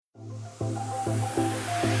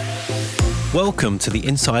Welcome to the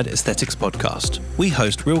Inside Aesthetics podcast. We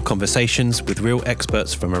host real conversations with real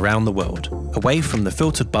experts from around the world. Away from the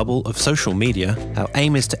filtered bubble of social media, our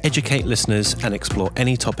aim is to educate listeners and explore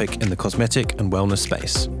any topic in the cosmetic and wellness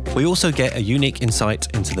space. We also get a unique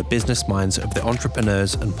insight into the business minds of the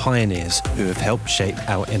entrepreneurs and pioneers who have helped shape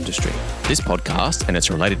our industry. This podcast and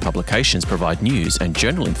its related publications provide news and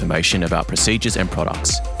journal information about procedures and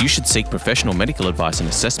products. You should seek professional medical advice and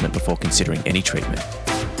assessment before considering any treatment.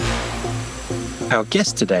 Our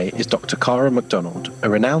guest today is Dr. Cara McDonald, a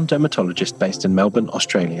renowned dermatologist based in Melbourne,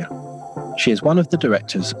 Australia. She is one of the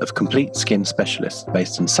directors of Complete Skin Specialists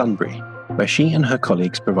based in Sunbury, where she and her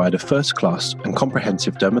colleagues provide a first-class and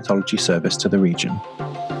comprehensive dermatology service to the region.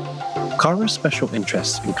 Cara's special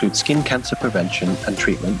interests include skin cancer prevention and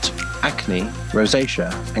treatment, acne,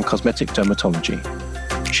 rosacea, and cosmetic dermatology.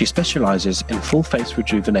 She specialises in full-face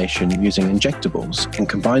rejuvenation using injectables and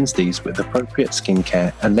combines these with appropriate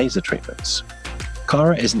skincare and laser treatments.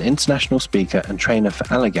 Cara is an international speaker and trainer for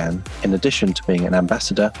Allergan, in addition to being an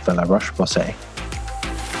ambassador for La Roche-Posay.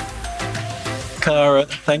 Cara,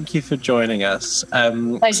 thank you for joining us.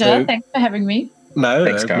 Pleasure. Thanks for having me. No,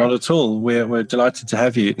 Thanks, not at all. We're delighted to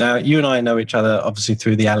have you. Now, you and I know each other obviously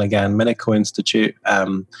through the Allergan Medical Institute,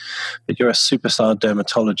 but you're a superstar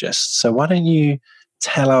dermatologist. So why don't you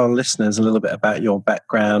tell our listeners a little bit about your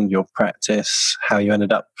background, your practice, how you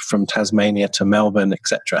ended up from Tasmania to Melbourne,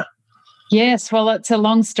 etc. Yes, well, it's a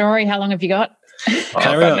long story. How long have you got?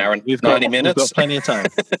 Carry on. Aaron. We've 90 minutes. We've got plenty of time.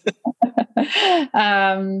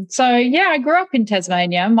 I grew up in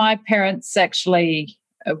Tasmania. My parents actually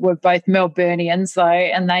were both Melburnians, though,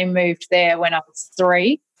 and they moved there when I was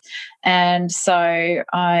 3. And so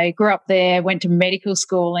I grew up there, went to medical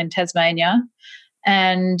school in Tasmania.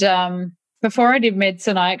 And before I did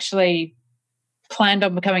medicine, I actually planned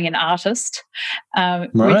on becoming an artist,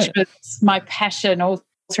 which was my passion all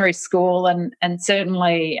through school and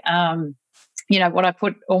certainly, what I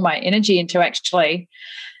put all my energy into actually.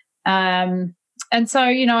 And so,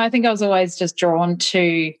 I think I was always just drawn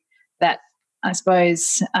to that, I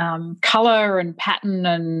suppose, colour and pattern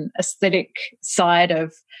and aesthetic side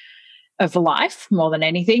of life more than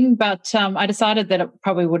anything. But I decided that it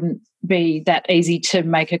probably wouldn't be that easy to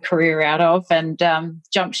make a career out of and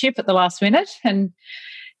jumped ship at the last minute and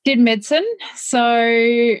did medicine. So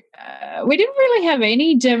we didn't really have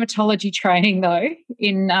any dermatology training, though,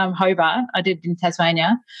 in Hobart. I did in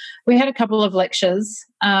Tasmania. We had a couple of lectures.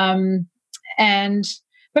 But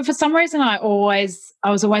for some reason, I was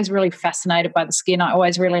always really fascinated by the skin. I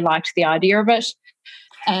always really liked the idea of it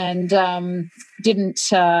and didn't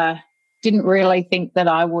really think that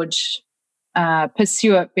I would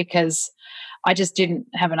pursue it because I just didn't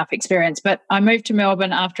have enough experience. But I moved to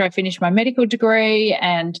Melbourne after I finished my medical degree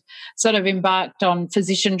and sort of embarked on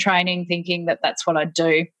physician training, thinking that that's what I'd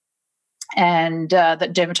do, and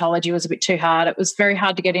that dermatology was a bit too hard. It was very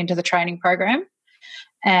hard to get into the training program.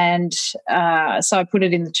 And so I put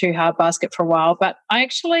it in the too hard basket for a while. But I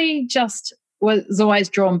actually just was always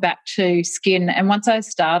drawn back to skin. And once I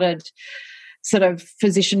started sort of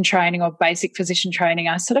physician training or basic physician training,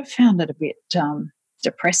 I sort of found it a bit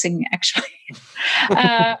depressing, actually.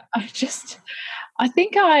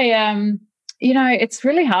 It's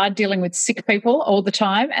really hard dealing with sick people all the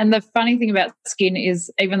time. And the funny thing about skin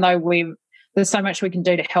is, even though there's so much we can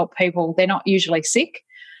do to help people, they're not usually sick.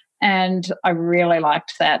 And I really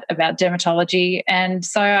liked that about dermatology. And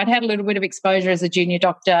so I'd had a little bit of exposure as a junior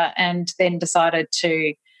doctor and then decided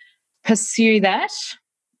to pursue that.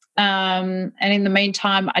 And in the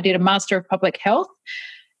meantime, I did a Master of Public Health,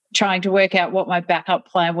 trying to work out what my backup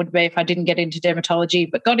plan would be if I didn't get into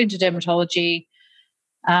dermatology, but got into dermatology,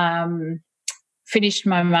 finished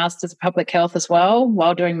my Masters of Public Health as well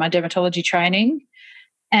while doing my dermatology training.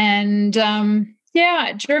 And,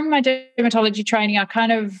 during my dermatology training, I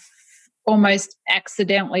kind of almost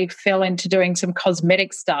accidentally fell into doing some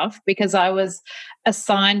cosmetic stuff because I was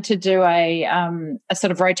assigned to do a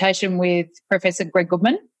sort of rotation with Professor Greg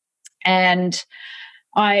Goodman. And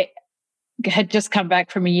I had just come back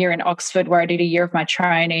from a year in Oxford where I did a year of my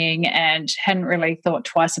training and hadn't really thought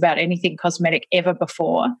twice about anything cosmetic ever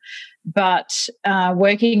before. But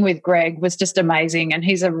working with Greg was just amazing, and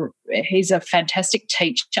he's a fantastic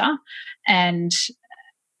teacher and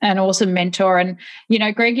an awesome mentor. And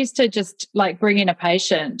Greg used to just bring in a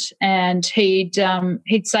patient, and he'd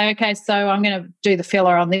say, "Okay, so I'm going to do the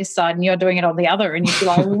filler on this side, and you're doing it on the other," and you'd be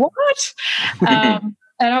like, "What?"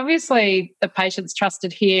 And obviously the patients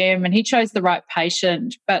trusted him and he chose the right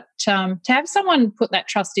patient. But to have someone put that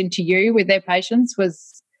trust into you with their patients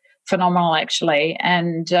was phenomenal, actually,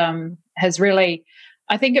 and has really,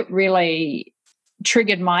 I think it really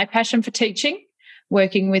triggered my passion for teaching,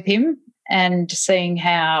 working with him. and seeing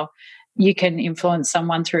how you can influence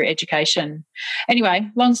someone through education. Anyway,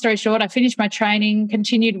 long story short, I finished my training,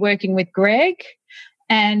 continued working with Greg,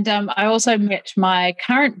 and I also met my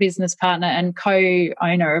current business partner and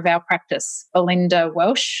co-owner of our practice, Belinda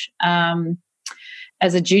Welsh,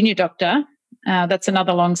 as a junior doctor. That's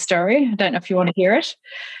another long story. I don't know if you want to hear it.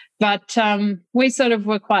 But we sort of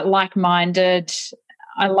were quite like-minded.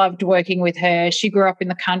 I loved working with her. She grew up in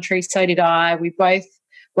the country, so did I. We both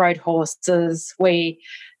rode horses. We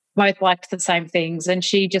both liked the same things. And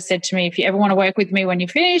she just said to me, if you ever want to work with me when you're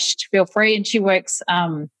finished, feel free. And she works,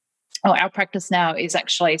 our practice now is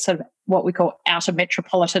actually sort of what we call outer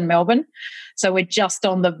metropolitan Melbourne. So we're just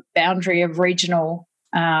on the boundary of regional,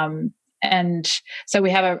 and so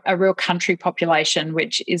we have a real country population,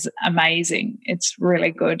 which is amazing. It's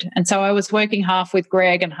really good. And so I was working half with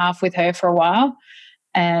Greg and half with her for a while.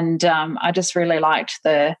 And I just really liked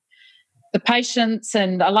the patients,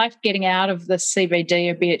 and I liked getting out of the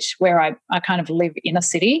CBD a bit, where I kind of live in a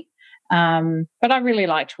city. But I really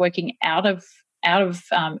liked working out of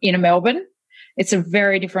inner Melbourne. It's a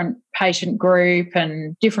very different patient group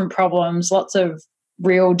and different problems, lots of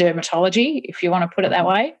real dermatology, if you want to put it that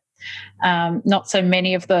way. Not so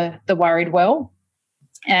many of the worried well.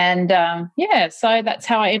 And so that's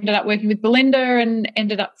how I ended up working with Belinda and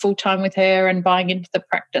ended up full-time with her and buying into the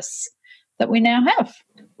practice that we now have.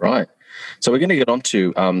 Right. So we're going to get on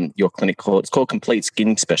to your clinic. It's called Complete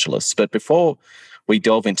Skin Specialists. But before we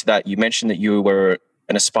delve into that, you mentioned that you were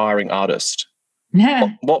an aspiring artist. Yeah.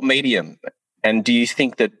 What medium? And do you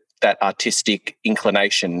think that artistic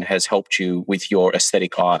inclination has helped you with your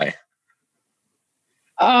aesthetic eye?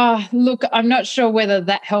 Look, I'm not sure whether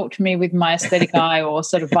that helped me with my aesthetic eye or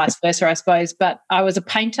sort of vice versa, I suppose, but I was a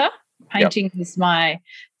painter. Painting is my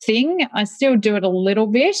thing. I still do it a little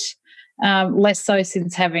bit, less so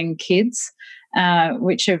since having kids,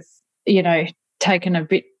 which have, taken a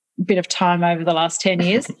bit of time over the last 10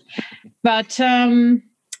 years. But,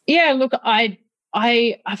 look,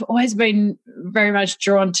 I've always been very much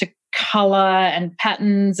drawn to colour and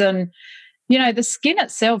patterns and, the skin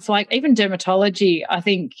itself, like even dermatology, I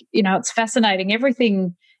think, it's fascinating.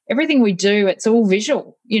 Everything we do, it's all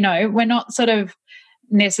visual. We're not sort of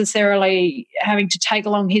necessarily having to take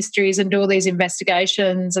long histories and do all these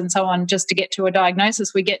investigations and so on just to get to a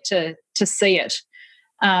diagnosis. We get to see it.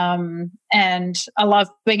 And I love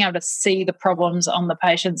being able to see the problems on the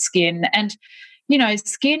patient's skin. And,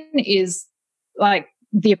 skin is like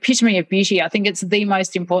the epitome of beauty. I think it's the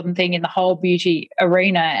most important thing in the whole beauty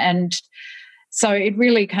arena. And so it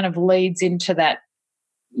really kind of leads into that,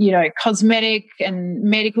 cosmetic and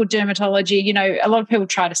medical dermatology. A lot of people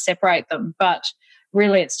try to separate them, but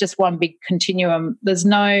really it's just one big continuum. There's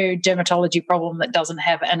no dermatology problem that doesn't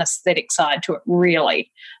have an aesthetic side to it, really.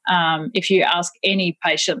 If you ask any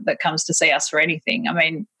patient that comes to see us for anything, I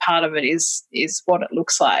mean, part of it is what it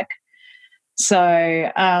looks like. So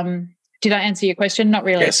did I answer your question? Not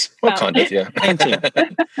really. Yes, well, kind of, yeah.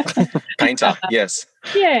 Painter, yes.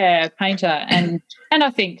 Yeah, painter. And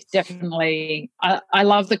I think definitely I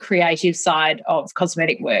love the creative side of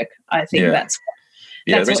cosmetic work. I think that's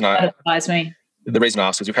what satisfies me. The reason I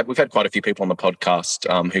ask is we've had quite a few people on the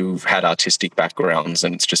podcast who've had artistic backgrounds,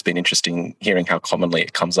 and it's just been interesting hearing how commonly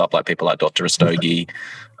it comes up, like people like Dr. Rastogi.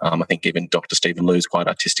 I think even Dr. Stephen Liu is quite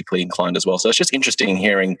artistically inclined as well. So it's just interesting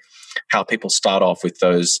hearing how people start off with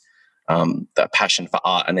those that passion for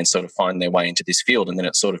art and then sort of find their way into this field, and then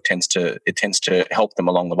it sort of tends to help them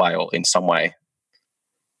along the way or in some way.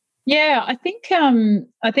 Yeah, I think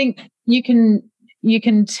you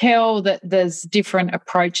can tell that there's different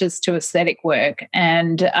approaches to aesthetic work,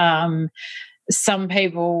 and some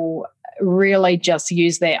people really just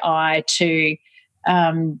use their eye to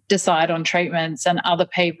decide on treatments, and other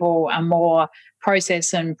people are more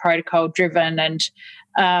process and protocol driven. And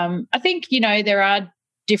I think there are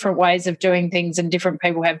different ways of doing things, and different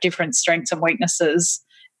people have different strengths and weaknesses.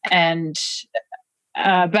 And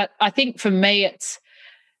but I think for me,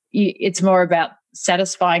 it's more about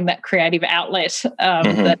satisfying that creative outlet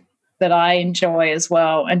that I enjoy as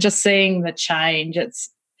well, and just seeing the change.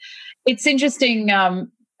 It's interesting, a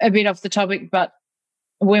bit off the topic, but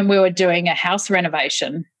when we were doing a house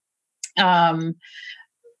renovation, the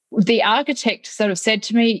architect sort of said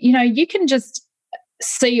to me, you can just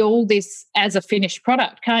see all this as a finished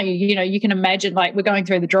product, can't you? You can imagine, like, we're going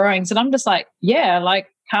through the drawings, and I'm just like, yeah, like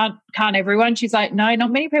can't everyone? She's like, no,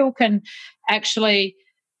 not many people can actually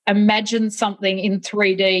imagine something in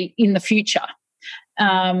 3D in the future.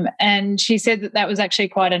 And she said that was actually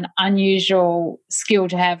quite an unusual skill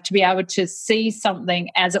to have, to be able to see something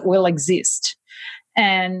as it will exist.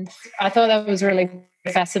 And I thought that was really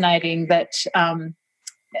fascinating, that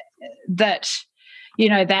that,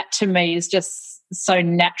 that to me is just so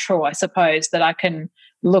natural, I suppose, that I can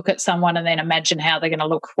look at someone and then imagine how they're going to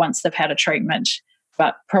look once they've had a treatment.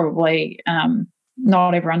 But probably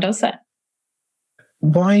not everyone does that.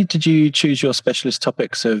 Why did you choose your specialist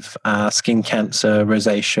topics of skin cancer,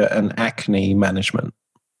 rosacea, and acne management?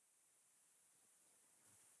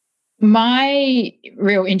 My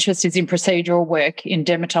real interest is in procedural work in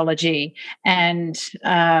dermatology, and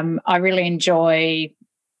I really enjoy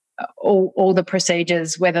all the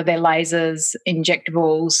procedures, whether they're lasers,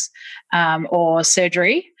 injectables, or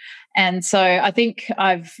surgery. And so I think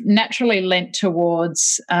I've naturally lent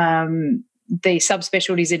towards the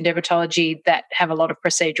subspecialties in dermatology that have a lot of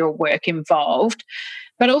procedural work involved,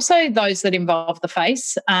 but also those that involve the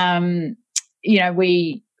face.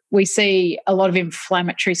 We see a lot of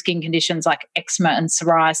inflammatory skin conditions like eczema and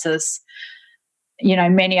psoriasis,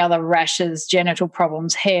 many other rashes, genital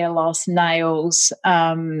problems, hair loss, nails.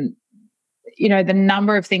 The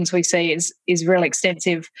number of things we see is really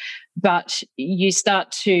extensive, but you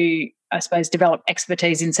start to, I suppose, develop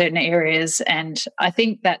expertise in certain areas. And I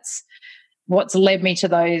think that's what's led me to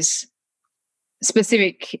those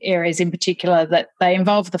specific areas in particular, that they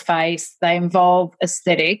involve the face, they involve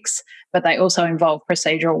aesthetics, but they also involve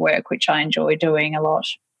procedural work, which I enjoy doing a lot.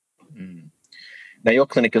 Now, your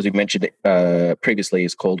clinic, as we mentioned previously,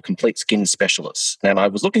 is called Complete Skin Specialists. And I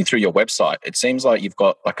was looking through your website. It seems like you've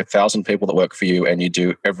got like 1,000 people that work for you, and you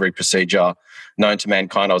do every procedure known to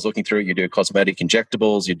mankind. I was looking through, you do cosmetic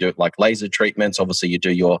injectables, you do like laser treatments. Obviously, you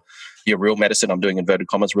do your real medicine. I'm doing inverted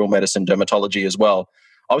commas, real medicine, dermatology as well.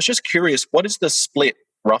 I was just curious, what is the split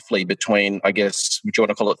roughly between, I guess, would you want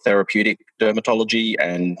to call it therapeutic dermatology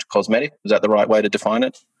and cosmetic? Is that the right way to define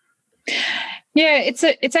it? Yeah, it's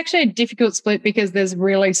actually a difficult split because there's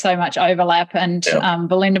really so much overlap. And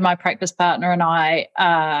Belinda, my practice partner, and I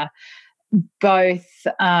are both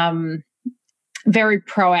very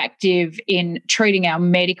proactive in treating our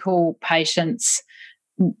medical patients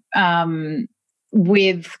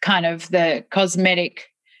with kind of the cosmetic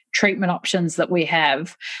treatment options that we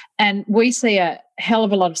have. And we see a hell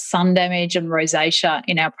of a lot of sun damage and rosacea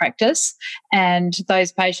in our practice. And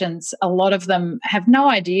those patients, a lot of them have no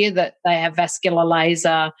idea that they have vascular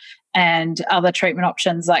laser and other treatment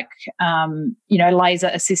options like,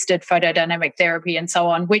 laser-assisted photodynamic therapy and so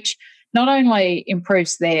on, which not only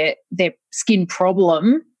improves their skin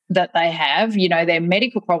problem that they have, their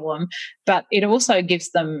medical problem, but it also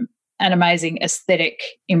gives them an amazing aesthetic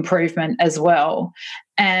improvement as well.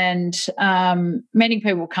 And many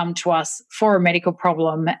people come to us for a medical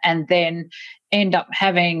problem and then end up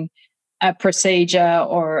having a procedure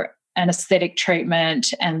or an aesthetic treatment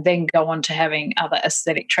and then go on to having other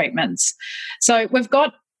aesthetic treatments. So we've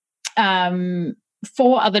got 4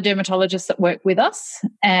 other dermatologists that work with us,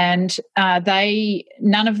 and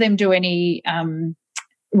none of them do any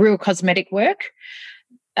real cosmetic work.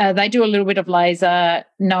 They do a little bit of laser,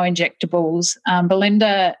 no injectables.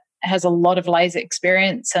 Belinda has a lot of laser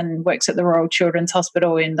experience and works at the Royal Children's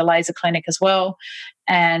Hospital in the laser clinic as well,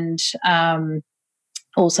 and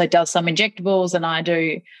also does some injectables, and I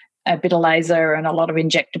do a bit of laser and a lot of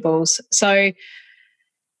injectables. So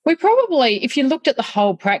we probably, if you looked at the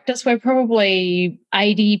whole practice, we're probably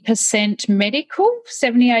 80% medical,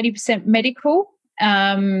 70-80% medical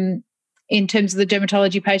in terms of the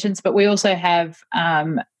dermatology patients, but we also have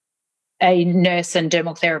a nurse and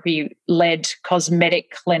dermal therapy-led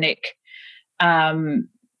cosmetic clinic that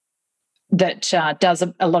does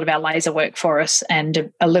a lot of our laser work for us,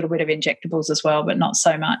 and a little bit of injectables as well, but not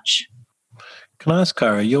so much. Can I ask,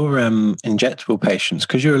 Cara, your injectable patients,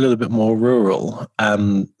 because you're a little bit more rural, are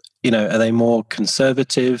they more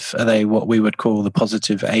conservative? Are they what we would call the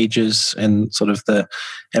positive ages in sort of the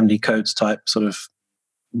MD codes type sort of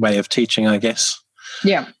way of teaching, I guess?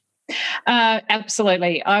 Yeah,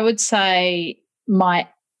 absolutely. I would say my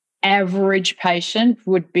average patient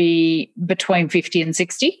would be between 50 and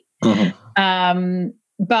 60. Mm-hmm.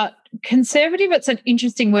 But conservative, it's an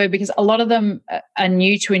interesting word because a lot of them are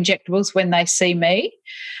new to injectables when they see me,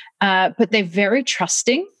 but they're very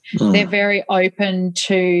trusting. Mm. They're very open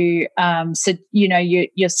to,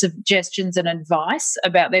 your suggestions and advice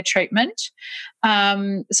about their treatment.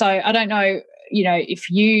 So I don't know, if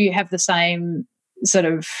you have the same sort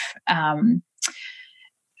of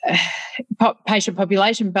patient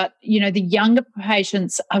population, but, the younger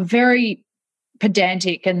patients are very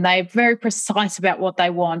pedantic and they're very precise about what they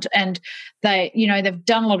want, and they've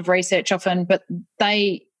done a lot of research often, but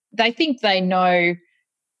they think they know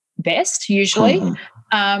best usually.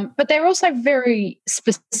 Mm-hmm. But they're also very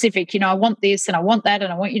specific. I want this and I want that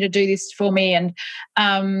and I want you to do this for me. And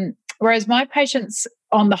whereas my patients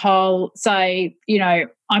on the whole say,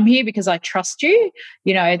 I'm here because I trust you.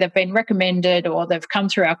 They've been recommended, or they've come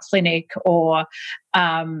through our clinic, or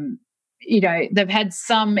they've had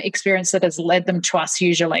some experience that has led them to us.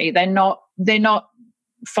 Usually they're not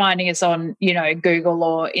finding us on Google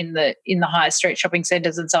or in the high street shopping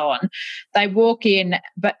centres and so on. They walk in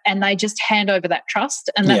and they just hand over that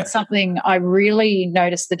trust, and that's something I really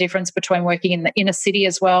noticed the difference between working in the inner city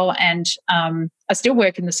as well, and I still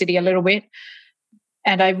work in the city a little bit,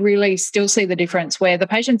 and I really still see the difference where the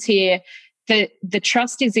patients here, the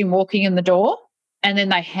trust is in walking in the door and then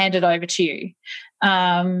they hand it over to you.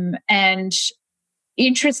 And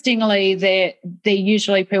interestingly, they're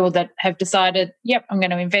usually people that have decided, yep, I'm going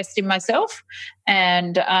to invest in myself,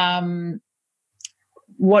 and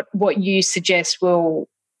what you suggest will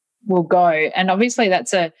go. And obviously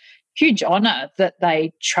that's a huge honour that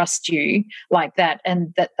they trust you like that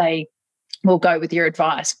and that they will go with your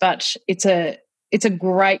advice. But it's a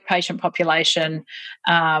great patient population.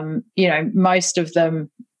 Most of them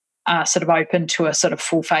are sort of open to a sort of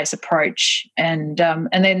full face approach, and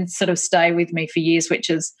then sort of stay with me for years, which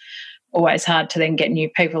is always hard to then get new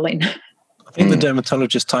people in. I think the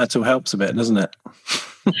dermatologist title helps a bit, doesn't it?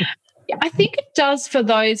 I think it does for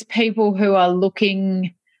those people who are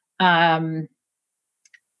looking for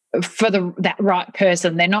that right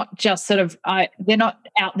person. They're not just they're not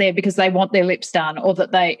out there because they want their lips done or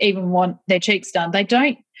that they even want their cheeks done. They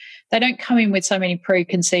don't come in with so many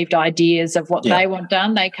preconceived ideas of what they want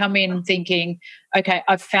done. They come in thinking, okay,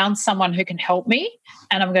 I've found someone who can help me,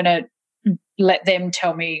 and I'm going to let them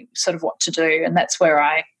tell me sort of what to do. And that's where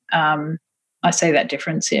I see that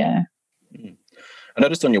difference. Yeah. I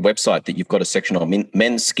noticed on your website that you've got a section on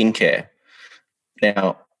men's skincare.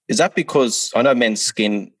 Now, is that because I know men's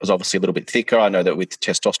skin is obviously a little bit thicker? I know that with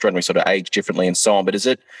testosterone we sort of age differently and so on. But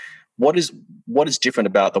what is different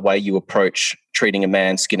about the way you approach treating a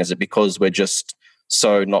man's skin? Is it because we're just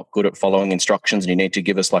so not good at following instructions and you need to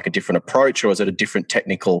give us like a different approach, or is it a different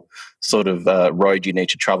technical sort of road you need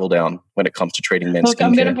to travel down when it comes to treating men's skincare?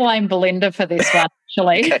 I'm going to blame Belinda for this one,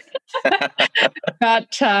 actually.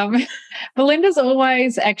 But Belinda's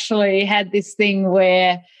always actually had this thing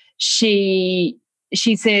where she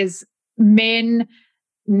says men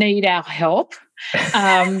need our help,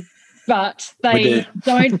 but they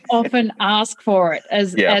don't often ask for it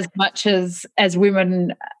as much as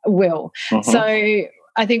women will. So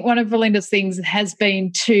I think one of Belinda's things has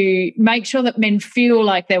been to make sure that men feel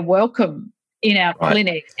like they're welcome in our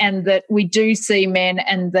clinic, and that we do see men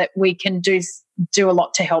and that we can do a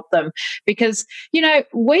lot to help them. Because,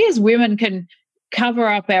 we as women can cover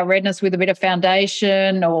up our redness with a bit of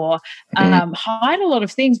foundation or hide a lot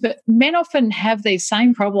of things, but men often have these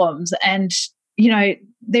same problems, and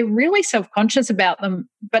they're really self-conscious about them,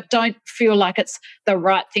 but don't feel like it's the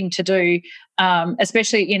right thing to do,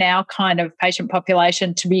 especially in our kind of patient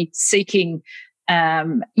population, to be seeking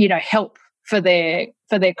help for their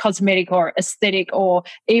cosmetic or aesthetic or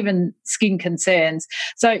even skin concerns.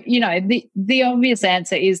 So the obvious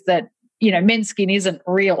answer is that men's skin isn't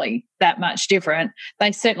really that much different.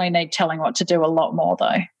 They certainly need telling what to do a lot more,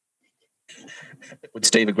 though. Would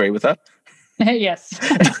Steve agree with that? Yes.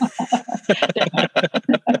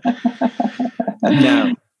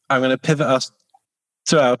 Now, I'm going to pivot us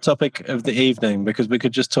to our topic of the evening, because we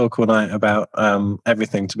could just talk all night about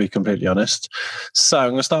everything, to be completely honest. So I'm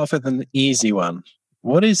going to start off with an easy one.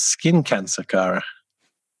 What is skin cancer, Cara?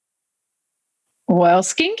 Well,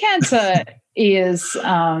 skin cancer is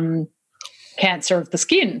cancer of the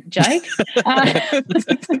skin, Jake.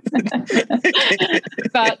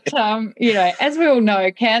 But, as we all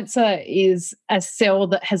know, cancer is a cell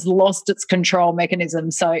that has lost its control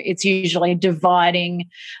mechanism. So it's usually dividing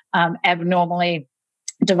abnormally,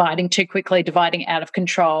 dividing too quickly, dividing out of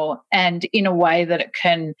control, and in a way that it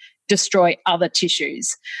can destroy other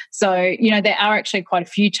tissues. So, there are actually quite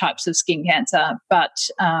a few types of skin cancer, but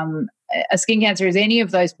a skin cancer is any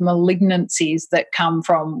of those malignancies that come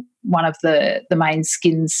from one of the main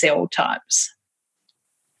skin cell types.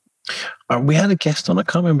 We had a guest on, I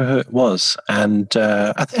can't remember who it was, and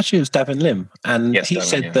I think actually it was Davin Lim, and he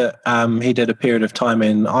said that he did a period of time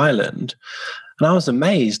in Ireland, and I was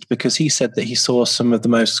amazed because he said that he saw some of the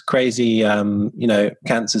most crazy,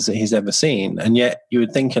 cancers that he's ever seen, and yet you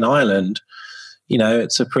would think in Ireland,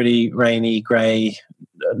 it's a pretty rainy, grey,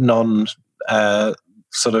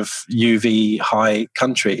 sort of UV high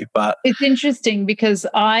country. But it's interesting because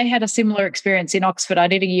I had a similar experience in Oxford. I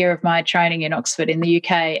did a year of my training in Oxford in the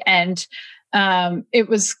UK, and it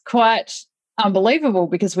was quite unbelievable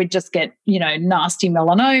because we'd just get, nasty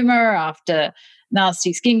melanoma after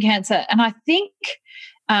nasty skin cancer. And I think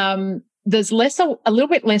there's a little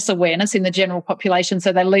bit less awareness in the general population,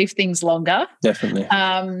 so they leave things longer. Definitely.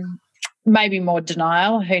 Maybe more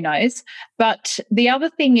denial, who knows. But the other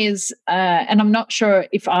thing is, and I'm not sure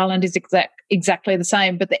if Ireland is exactly the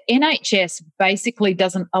same, but the NHS basically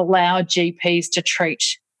doesn't allow GPs to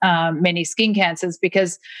treat many skin cancers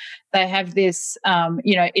because they have this,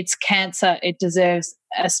 it's cancer, it deserves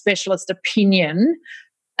a specialist opinion.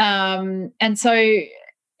 And so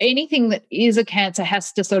anything that is a cancer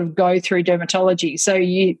has to sort of go through dermatology. So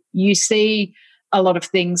you see a lot of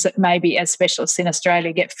things that maybe as specialists in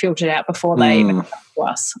Australia get filtered out before they even come to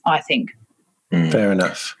us, I think. Fair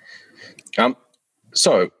enough.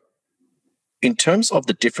 So in terms of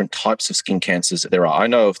the different types of skin cancers that there are, I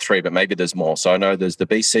know of 3, but maybe there's more. So I know there's the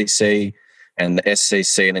BCC and the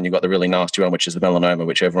SCC, and then you've got the really nasty one, which is the melanoma,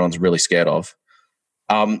 which everyone's really scared of.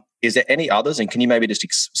 Is there any others? And can you maybe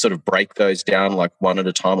just sort of break those down like one at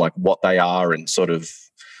a time, like what they are and sort of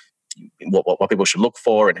what people should look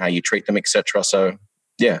for and how you treat them, etc. So,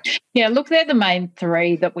 yeah. Yeah, look, they're the main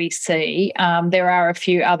 3 that we see. There are a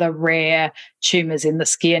few other rare tumours in the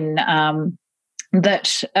skin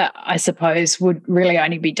that I suppose would really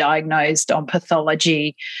only be diagnosed on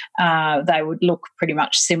pathology. They would look pretty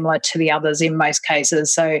much similar to the others in most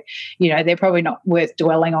cases. So, they're probably not worth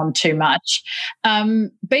dwelling on too much.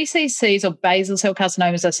 BCCs or basal cell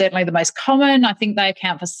carcinomas are certainly the most common. I think they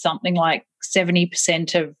account for something like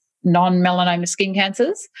 70% of non-melanoma skin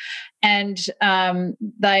cancers. And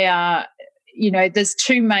they are, there's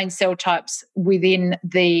 2 main cell types within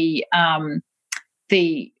the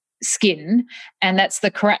skin, and that's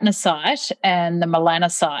the keratinocyte and the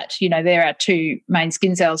melanocyte. There are 2 main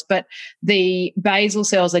skin cells, but the basal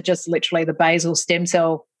cells are just literally the basal stem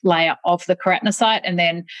cell layer of the keratinocyte, and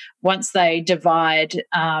then once they divide,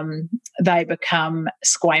 they become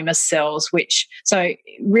squamous cells, so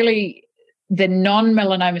really the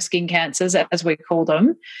non-melanoma skin cancers, as we call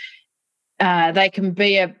them, they can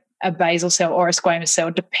be a basal cell or a squamous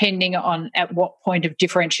cell depending on at what point of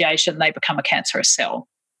differentiation they become a cancerous cell.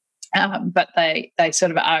 But they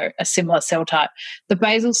sort of are a similar cell type. The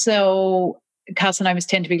basal cell carcinomas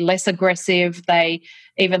tend to be less aggressive.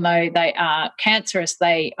 Even though they are cancerous,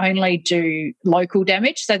 they only do local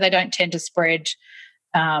damage, so they don't tend to spread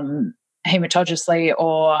hematologically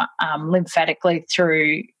or lymphatically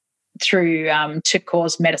through to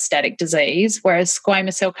cause metastatic disease, whereas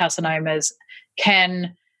squamous cell carcinomas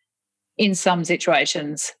can, in some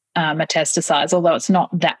situations, metastasize, although it's not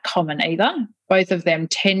that common either. Both of them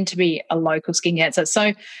tend to be a local skin cancer.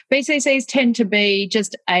 So BCCs tend to be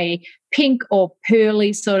just a pink or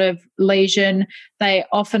pearly sort of lesion. They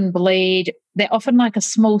often bleed. They're often like a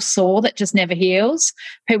small sore that just never heals.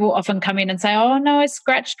 People often come in and say, oh, no, I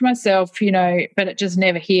scratched myself, but it just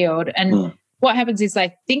never healed. And what happens is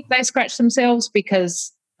they think they scratched themselves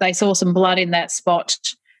because they saw some blood in that spot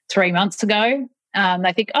 3 months ago.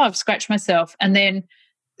 They think, oh, I've scratched myself. And then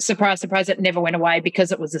surprise, surprise, it never went away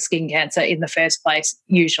because it was a skin cancer in the first place,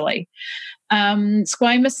 usually.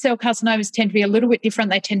 Squamous cell carcinomas tend to be a little bit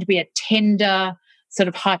different. They tend to be a tender, sort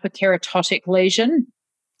of hyperkeratotic lesion.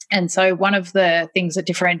 And so one of the things that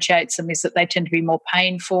differentiates them is that they tend to be more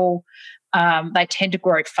painful. They tend to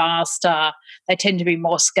grow faster. They tend to be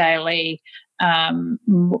more scaly,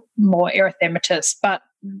 more erythematous. But,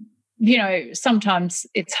 sometimes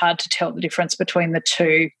it's hard to tell the difference between the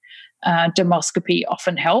 2. Dermoscopy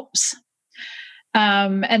often helps.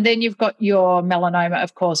 And then you've got your melanoma,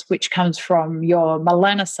 of course, which comes from your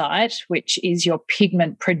melanocyte, which is your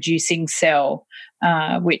pigment-producing cell,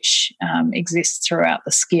 which exists throughout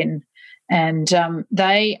the skin. And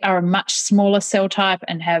they are a much smaller cell type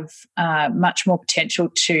and have much more potential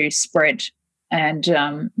to spread and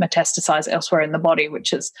metastasize elsewhere in the body,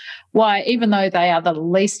 which is why, even though they are the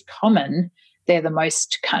least common, they're the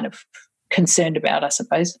most kind of concerned about, I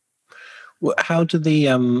suppose. How do the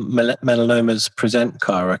melanomas present,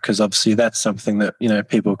 Cara? Because obviously that's something that,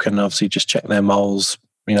 people can obviously just check their moles,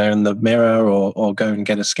 in the mirror or go and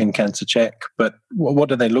get a skin cancer check. But what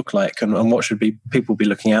do they look like and what should people be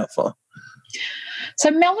looking out for?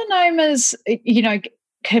 So melanomas,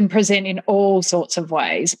 can present in all sorts of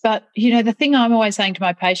ways. But, the thing I'm always saying to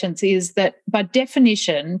my patients is that by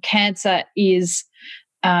definition, cancer is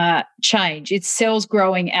change. It's cells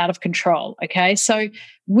growing out of control, okay? So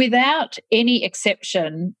without any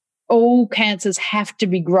exception, all cancers have to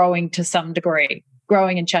be growing to some degree,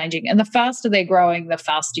 growing and changing. And the faster they're growing, the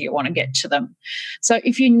faster you want to get to them. So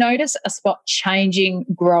if you notice a spot changing,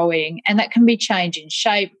 growing, and that can be change in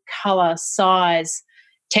shape, colour, size,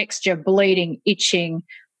 texture, bleeding, itching,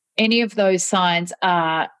 any of those signs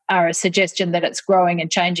are a suggestion that it's growing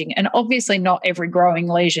and changing. And obviously not every growing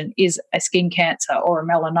lesion is a skin cancer or a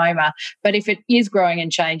melanoma, but if it is growing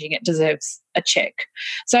and changing, it deserves a check.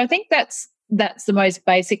 So I think that's the most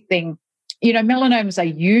basic thing. You know, melanomas are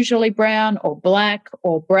usually brown or black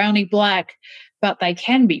or browny black, but they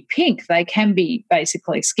can be pink. They can be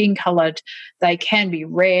basically skin coloured. They can be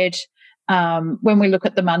red. When we look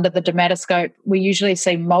at them under the dermatoscope, we usually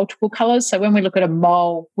see multiple colours. So when we look at a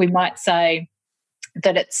mole, we might say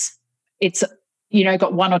that it's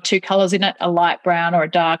got one or two colours in it, a light brown or a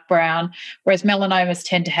dark brown, whereas melanomas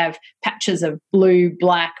tend to have patches of blue,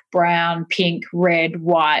 black, brown, pink, red,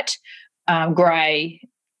 white, grey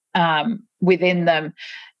within them.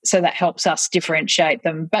 So that helps us differentiate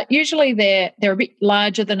them. But usually they're a bit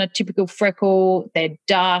larger than a typical freckle. They're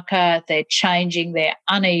darker, they're changing, they're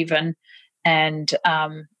uneven, and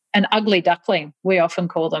an ugly duckling, we often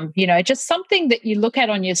call them. You know, just something that you look at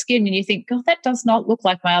on your skin and you think, oh, that does not look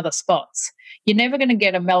like my other spots. You're never going to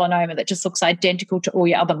get a melanoma that just looks identical to all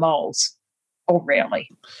your other moles, or rarely.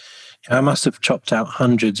 I must have chopped out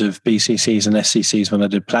hundreds of BCCs and SCCs when I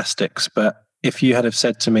did plastics, but if you had have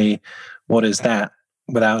said to me, what is that,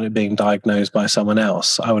 without it being diagnosed by someone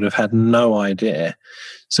else, I would have had no idea.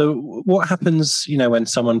 So what happens, you know, when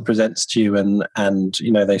someone presents to you and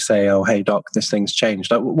you know, they say, oh, hey, doc, this thing's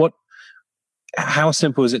changed. Like how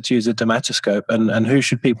simple is it to use a dermatoscope, and who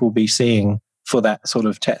should people be seeing for that sort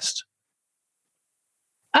of test?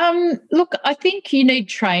 Look, I think you need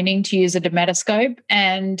training to use a dermatoscope,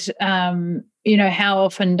 and you know, how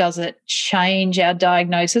often does it change our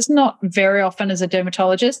diagnosis? Not very often as a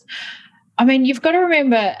dermatologist. I mean, you've got to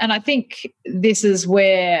remember, and I think this is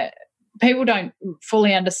where people don't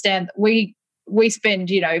fully understand, that we spend,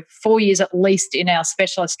 you know, 4 years at least in our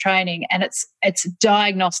specialist training, and it's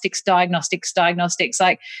diagnostics.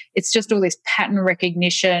 Like, it's just all this pattern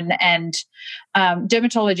recognition, and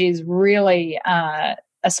dermatology is really a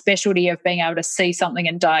specialty of being able to see something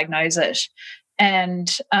and diagnose it.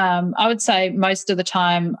 And I would say most of the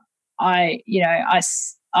time I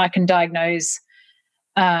can diagnose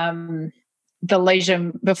the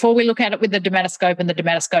lesion before we look at it with the dermatoscope, and the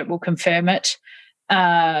dermatoscope will confirm it.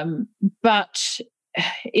 But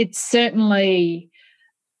it's certainly,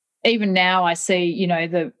 even now I see, you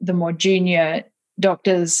know, the more junior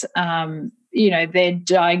doctors, you know, their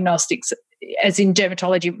diagnostics, as in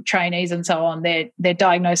dermatology trainees and so on, their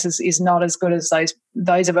diagnosis is not as good as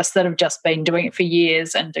those of us that have just been doing it for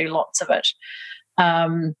years and do lots of it.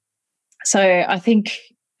 So I think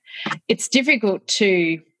it's difficult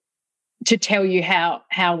to tell you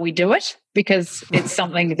how we do it, because it's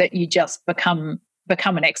something that you just become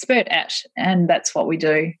an expert at, and that's what we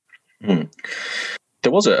do.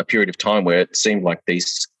 There was a period of time where it seemed like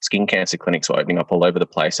these skin cancer clinics were opening up all over the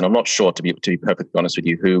place, and I'm not sure, to be perfectly honest with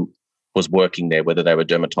you, who was working there, whether they were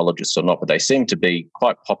dermatologists or not, but they seemed to be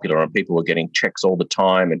quite popular, and people were getting checks all the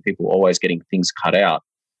time, and people were always getting things cut out.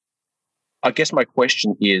 I guess my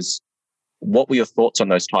question is, what were your thoughts on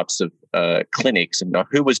those types of clinics, and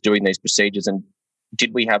who was doing these procedures, and do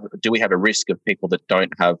we have a risk of people that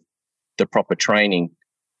don't have the proper training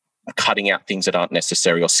cutting out things that aren't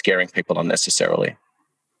necessary or scaring people unnecessarily?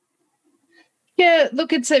 Yeah,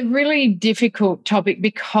 look, it's a really difficult topic,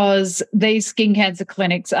 because these skin cancer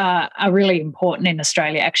clinics are really important in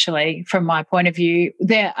Australia, actually, from my point of view.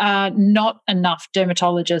 There are not enough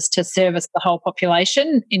dermatologists to service the whole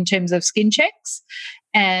population in terms of skin checks.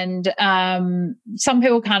 And some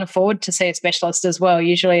people can't afford to see a specialist as well.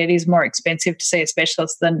 Usually it is more expensive to see a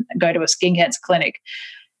specialist than go to a skin cancer clinic.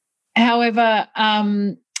 However,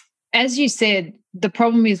 as you said, the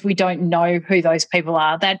problem is we don't know who those people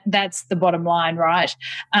are. That's the bottom line, right?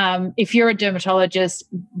 If you're a dermatologist,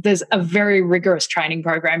 there's a very rigorous training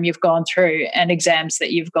program you've gone through and exams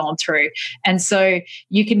that you've gone through. And so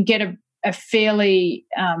you can get a fairly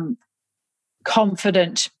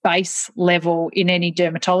confident base level in any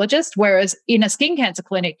dermatologist, whereas in a skin cancer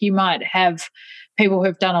clinic, you might have people who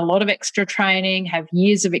have done a lot of extra training, have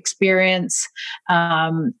years of experience,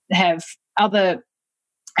 have other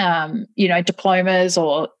diplomas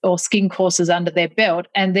or skin courses under their belt,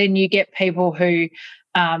 and then you get people who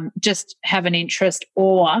just have an interest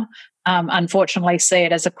or unfortunately see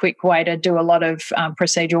it as a quick way to do a lot of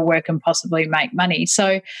procedural work and possibly make money.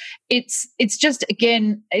 So it's just,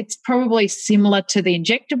 again, it's probably similar to the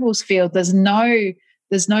injectables field. There's no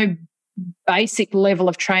basic level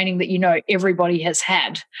of training that, you know, everybody has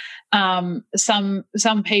had.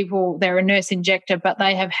 Some people, they're a nurse injector, but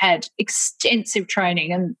they have had extensive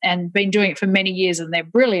training and been doing it for many years, and they're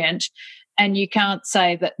brilliant. And you can't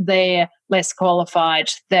say that they're less qualified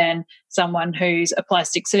than someone who's a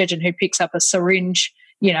plastic surgeon who picks up a syringe,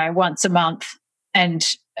 once a month, and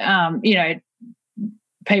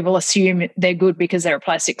people assume they're good because they're a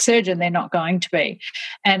plastic surgeon. They're not going to be.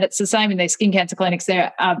 And it's the same in these skin cancer clinics.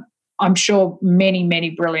 There are, I'm sure, many,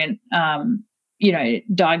 many brilliant,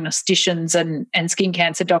 diagnosticians and skin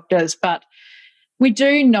cancer doctors, but we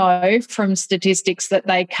do know from statistics that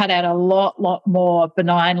they cut out a lot more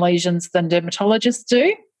benign lesions than dermatologists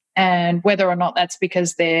do. And whether or not that's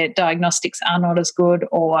because their diagnostics are not as good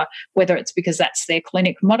or whether it's because that's their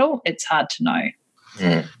clinic model, it's hard to know.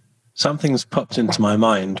 Mm. Something's popped into my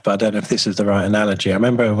mind, but I don't know if this is the right analogy. I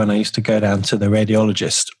remember when I used to go down to the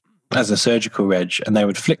radiologist as a surgical reg, and they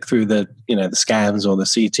would flick through the scans or the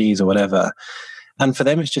CTs or whatever. And for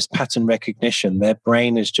them, it's just pattern recognition. Their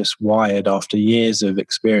brain is just wired after years of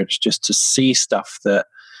experience just to see stuff that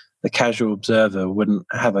the casual observer wouldn't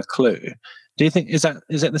have a clue. Do you think, is it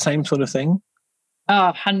the same sort of thing?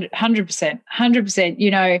 Oh, 100%.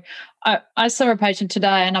 I saw a patient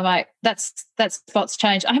today and I'm like, that spot's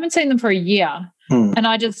changed. I haven't seen them for a year. And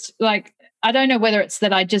I just I don't know whether it's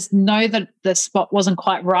that I just know that the spot wasn't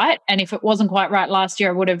quite right. And if it wasn't quite right last year,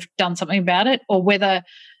 I would have done something about it, or whether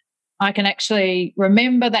I can actually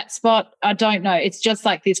remember that spot. I don't know. It's just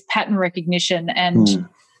like this pattern recognition. And,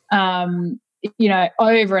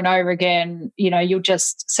 over and over again, you'll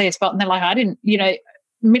just see a spot and they're like, I didn't,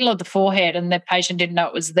 middle of the forehead, and the patient didn't know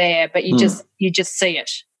it was there, but you just see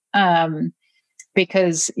it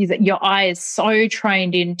because your eye is so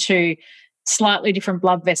trained into slightly different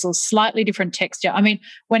blood vessels, slightly different texture. I mean,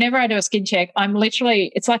 whenever I do a skin check,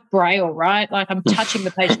 it's like Braille, right? Like I'm touching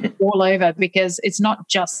the patient all over, because it's not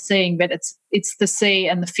just seeing, but it's the see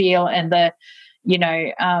and the feel and the,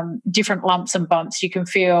 different lumps and bumps. You can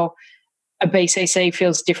feel a BCC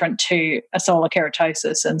feels different to a solar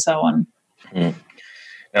keratosis and so on. Mm.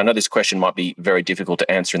 Now, I know this question might be very difficult to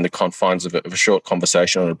answer in the confines of a short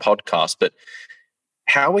conversation on a podcast, but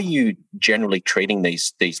how are you generally treating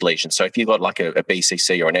these lesions? So if you've got like a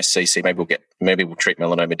BCC or an SCC, maybe we'll treat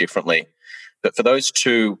melanoma differently. But for those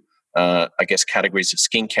two, categories of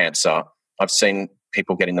skin cancer, I've seen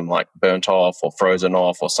people getting them like burnt off or frozen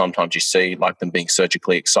off, or sometimes you see like them being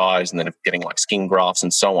surgically excised and then getting like skin grafts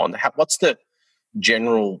and so on. What's the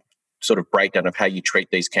general sort of breakdown of how you treat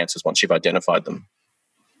these cancers once you've identified them?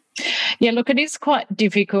 Yeah, look, it is quite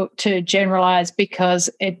difficult to generalise because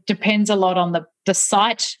it depends a lot on the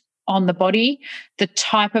site on the body, the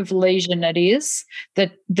type of lesion it is,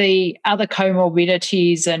 the other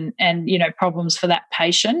comorbidities and problems for that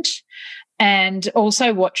patient, and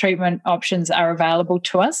also what treatment options are available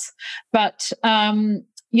to us. But, on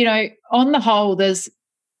the whole, there's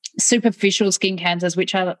superficial skin cancers,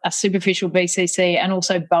 which are a superficial BCC, and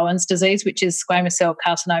also Bowen's disease, which is squamous cell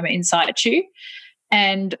carcinoma in situ.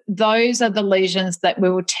 And those are the lesions that we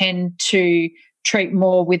will tend to treat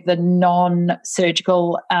more with the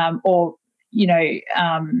non-surgical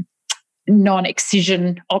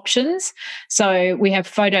non-excision options. So we have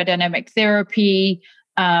photodynamic therapy,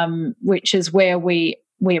 which is where we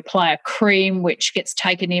apply a cream which gets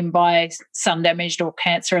taken in by sun-damaged or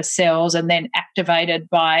cancerous cells and then activated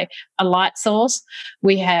by a light source.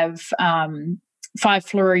 We have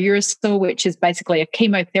 5-fluorouracil, which is basically a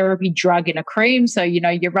chemotherapy drug in a cream. So,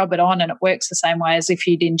 you rub it on and it works the same way as if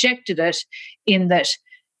you'd injected it, in that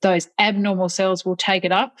those abnormal cells will take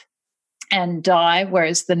it up and die,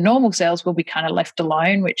 whereas the normal cells will be kind of left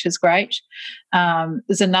alone, which is great.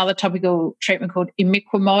 There's another topical treatment called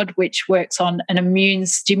imiquimod, which works on an immune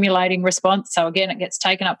stimulating response. So again, it gets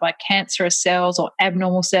taken up by cancerous cells or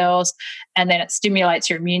abnormal cells, and then it stimulates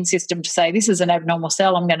your immune system to say, this is an abnormal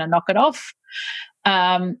cell, I'm going to knock it off.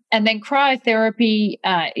 And then cryotherapy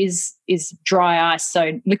is dry ice,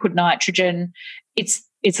 so liquid nitrogen.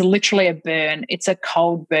 It's literally a burn. It's a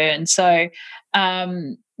cold burn. So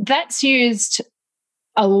that's used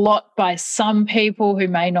a lot by some people who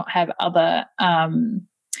may not have other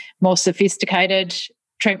more sophisticated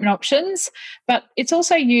treatment options, but it's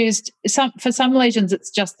also used for some lesions.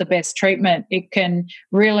 It's just the best treatment. It can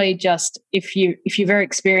really just, if you're very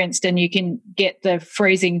experienced and you can get the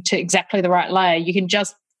freezing to exactly the right layer, you can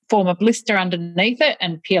just form a blister underneath it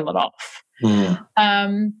and peel it off.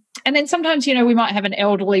 And then sometimes we might have an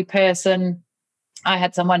elderly person. I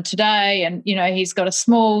had someone today and, he's got a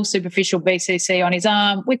small superficial BCC on his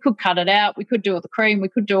arm. We could cut it out. We could do all the cream. We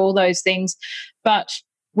could do all those things. But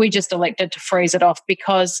we just elected to freeze it off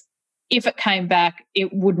because if it came back,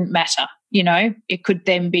 it wouldn't matter. It could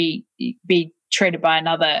then be treated by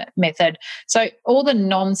another method. So all the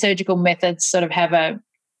non-surgical methods sort of have a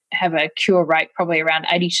cure rate probably around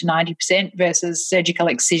 80 to 90% versus surgical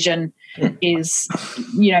excision is,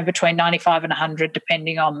 between 95 and 100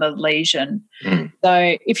 depending on the lesion.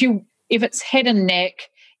 So if it's head and neck,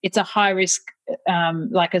 it's a high risk,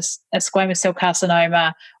 like a squamous cell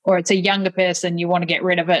carcinoma, or it's a younger person, you want to get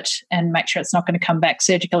rid of it and make sure it's not going to come back.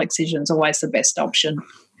 Surgical excision is always the best option.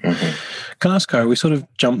 Mm-hmm. Can I ask, we sort of I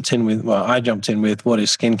jumped in with what is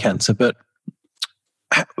skin cancer, but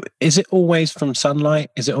is it always from sunlight?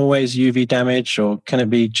 Is it always UV damage, or can it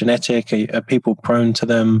be genetic? Are people prone to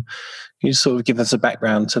them? Can you sort of give us a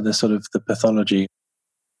background to the sort of the pathology?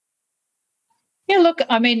 Yeah, look,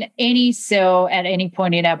 I mean, any cell at any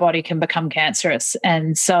point in our body can become cancerous,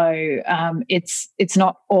 and so it's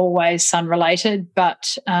not always sun-related,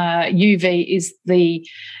 but UV is the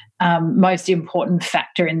most important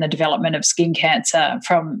factor in the development of skin cancer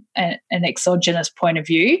from an exogenous point of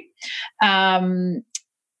view.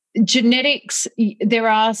 Genetics, there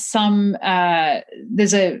are some,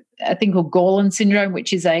 there's a thing called Gorlin syndrome,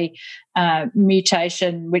 which is a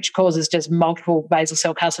mutation which causes just multiple basal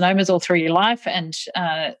cell carcinomas all through your life, and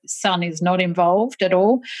sun is not involved at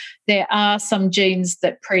all. There are some genes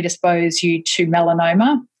that predispose you to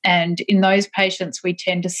melanoma, and in those patients we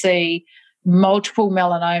tend to see multiple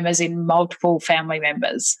melanomas in multiple family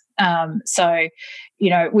members. So,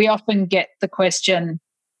 we often get the question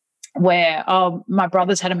where, my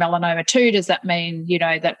brother's had a melanoma too. Does that mean,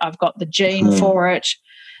 that I've got the gene for it?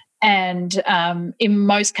 And in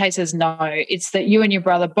most cases, no. It's that you and your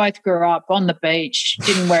brother both grew up on the beach,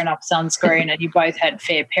 didn't wear enough sunscreen, and you both had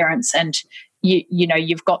fair parents, and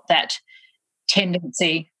you've got that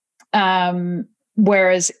tendency.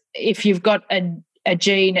 Whereas if you've got a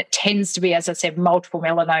gene, it tends to be, as I said, multiple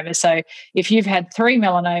melanomas. So if you've had 3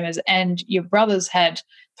 melanomas and your brother's had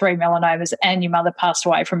 3 melanomas and your mother passed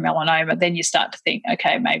away from melanoma, then you start to think,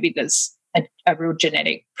 okay, maybe there's a real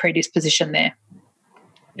genetic predisposition there.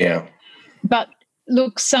 Yeah. But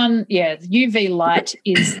look, UV light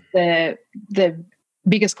is the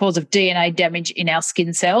biggest cause of DNA damage in our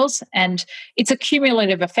skin cells, and it's a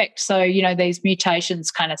cumulative effect. So, these mutations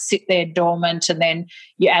kind of sit there dormant, and then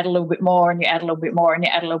you add a little bit more and you add a little bit more and you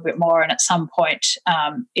add a little bit more, and at some point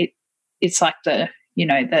it's like the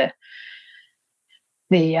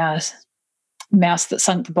mouse that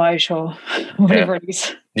sunk the boat, or whatever it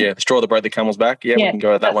is. Yeah, the straw that broke the camel's back. Yeah, we can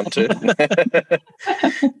go at that one too.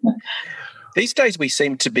 These days we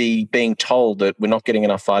seem to be being told that we're not getting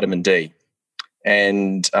enough vitamin D,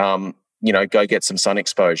 and go get some sun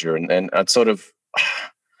exposure, and I'd sort of,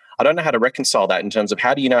 I don't know how to reconcile that in terms of,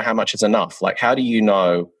 how do you know how much is enough? Like, how do you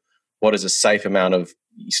know what is a safe amount of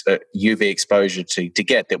UV exposure to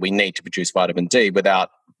get that we need to produce vitamin D without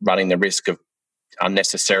running the risk of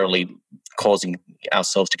unnecessarily causing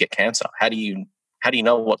ourselves to get cancer? How do you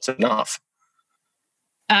know what's enough?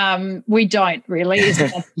 We don't really is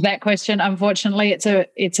that question. Unfortunately,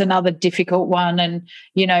 it's another difficult one, and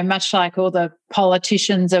much like all the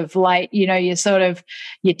politicians of late, you're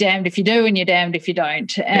damned if you do and you're damned if you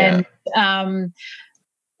don't. And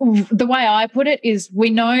the way I put it is, we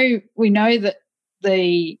know that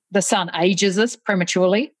the sun ages us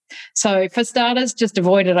prematurely. So for starters, just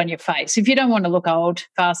avoid it on your face. If you don't want to look old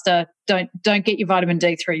faster, don't get your vitamin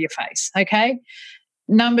D through your face, okay?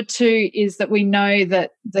 Number 2 is that we know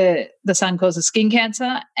that the sun causes skin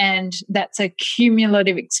cancer, and that's a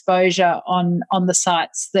cumulative exposure on the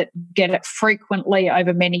sites that get it frequently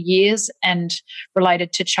over many years, and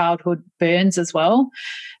related to childhood burns as well.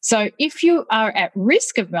 So if you are at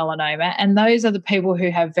risk of melanoma, and those are the people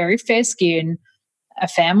who have very fair skin, a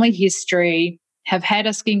family history, have had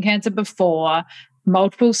a skin cancer before,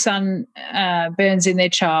 multiple sun burns in their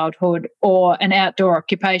childhood, or an outdoor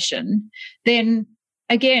occupation, then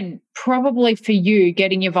again, probably for you,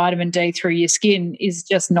 getting your vitamin D through your skin is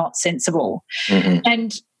just not sensible. Mm-hmm.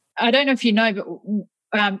 And I don't know if you know,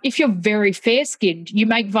 but if you're very fair-skinned, you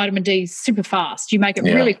make vitamin D super fast. You make it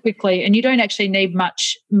really quickly, and you don't actually need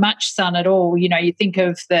much sun at all. You think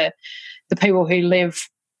of the people who live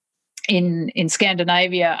in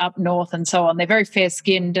Scandinavia, up north and so on. They're very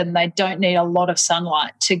fair-skinned, and they don't need a lot of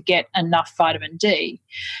sunlight to get enough vitamin D.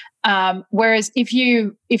 Whereas if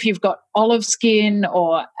you've got olive skin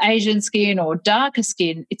or Asian skin or darker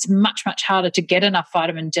skin, it's much, much harder to get enough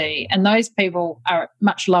vitamin D, and those people are at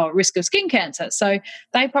much lower risk of skin cancer. So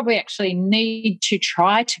they probably actually need to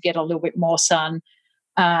try to get a little bit more sun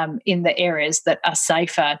in the areas that are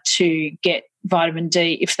safer to get vitamin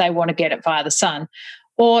D if they want to get it via the sun.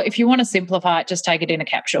 Or if you want to simplify it, just take it in a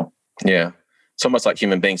capsule. Yeah. It's almost like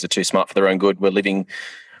human beings are too smart for their own good. We're living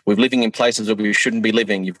in places where we shouldn't be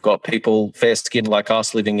living. You've got people fair-skinned like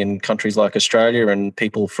us living in countries like Australia, and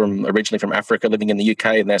people originally from Africa living in the UK,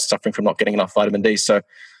 and they're suffering from not getting enough vitamin D. So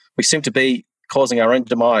we seem to be causing our own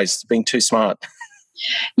demise, being too smart.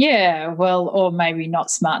 Yeah, well, or maybe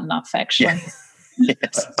not smart enough, actually.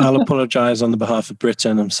 Yes. I'll apologise on the behalf of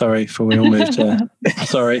Britain. I'm sorry for we all moved here.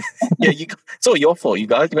 Sorry. Yeah, it's all your fault, you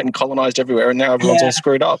guys. You went and colonised everywhere, and now everyone's all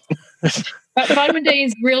screwed up. But vitamin D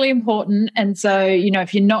is really important, and so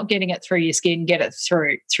if you're not getting it through your skin, get it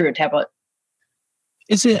through a tablet.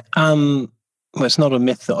 Is it? Well, it's not a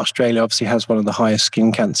myth that Australia obviously has one of the highest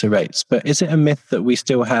skin cancer rates, but is it a myth that we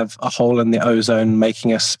still have a hole in the ozone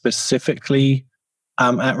making us specifically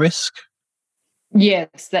at risk?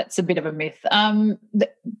 Yes, that's a bit of a myth.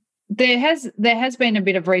 There has been a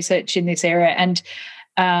bit of research in this area, and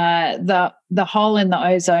the hole in the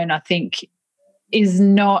ozone, I think, is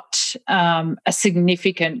not a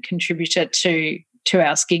significant contributor to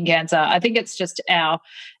our skin cancer. I think it's just our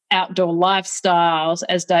outdoor lifestyles,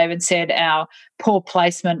 as David said, our poor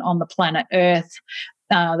placement on the planet Earth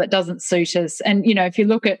that doesn't suit us. And, if you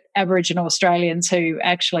look at Aboriginal Australians who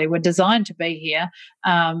actually were designed to be here,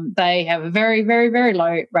 they have a very, very, very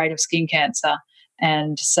low rate of skin cancer.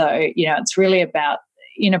 And so, it's really about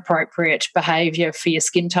inappropriate behaviour for your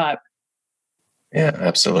skin type. Yeah,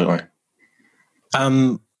 absolutely.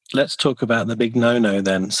 Let's talk about the big no-no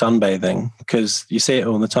then, sunbathing, because you see it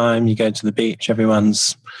all the time. You go to the beach,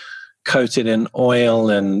 everyone's coated in oil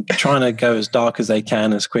and trying to go as dark as they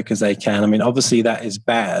can, as quick as they can. I mean, obviously that is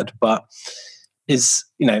bad, but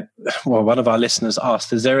one of our listeners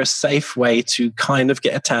asked, is there a safe way to kind of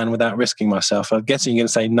get a tan without risking myself? I'm guessing you're going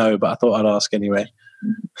to say no, but I thought I'd ask anyway.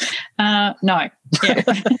 No. Yeah.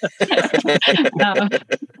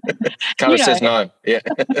 Cara says no. Yeah.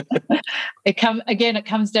 It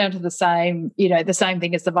comes down to the same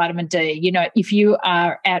thing as the vitamin D. If you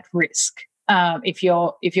are at risk, if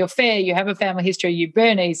you're fair, you have a family history, you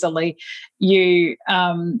burn easily, you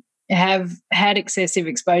have had excessive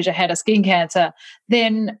exposure, had a skin cancer,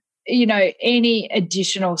 then any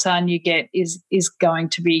additional sun you get is going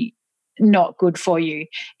to be not good for you.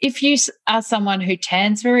 If you are someone who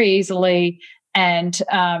tans very easily and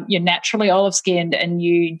you're naturally olive skinned and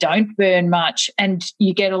you don't burn much and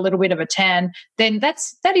you get a little bit of a tan, then that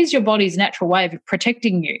is your body's natural way of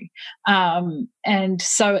protecting you. And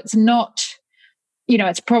so it's not,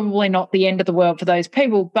 it's probably not the end of the world for those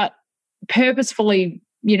people, but purposefully,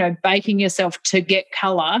 baking yourself to get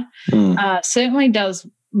colour certainly does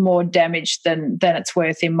more damage than it's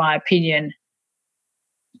worth, in my opinion.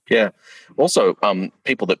 Yeah. Also,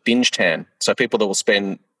 people that binge tan, so people that will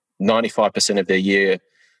spend 95% of their year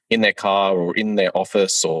in their car or in their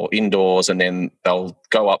office or indoors, and then they'll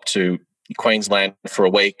go up to Queensland for a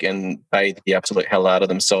week and bathe the absolute hell out of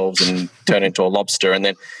themselves and turn into a lobster. And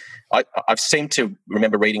then I've seemed to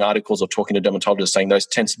remember reading articles or talking to dermatologists saying those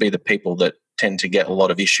tends to be the people that tend to get a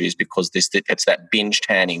lot of issues because it's that binge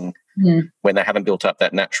tanning when they haven't built up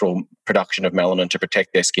that natural production of melanin to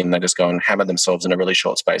protect their skin. They just go and hammer themselves in a really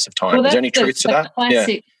short space of time. Is there any truth to that?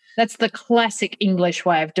 Classic, That's the classic English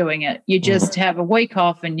way of doing it. You just have a week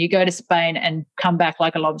off and you go to Spain and come back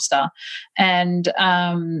like a lobster. And,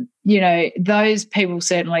 those people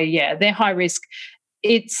certainly, they're high risk.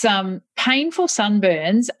 It's painful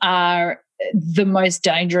sunburns are the most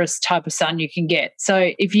dangerous type of sun you can get.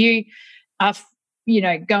 So if you are,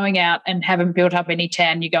 going out and haven't built up any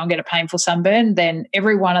tan, you go and get a painful sunburn, then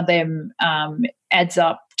every one of them adds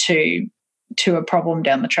up to a problem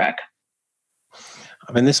down the track.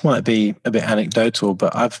 I mean, this might be a bit anecdotal,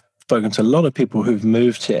 but I've spoken to a lot of people who've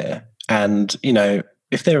moved here and,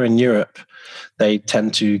 if they're in Europe, they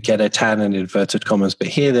tend to get a tan in inverted commas, but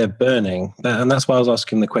here they're burning. And that's why I was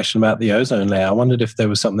asking the question about the ozone layer. I wondered if there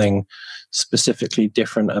was something specifically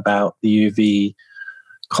different about the UV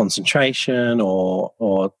concentration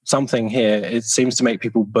or something here. It seems to make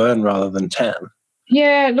people burn rather than tan.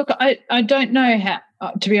 Yeah, look, I don't know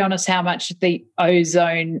to be honest, how much the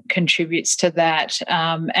ozone contributes to that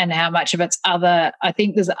and how much of it's other. I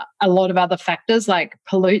think there's a lot of other factors like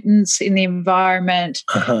pollutants in the environment,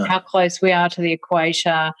 how close we are to the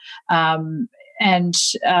equator, and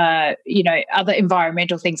other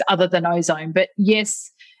environmental things other than ozone. But yes,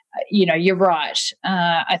 you're right.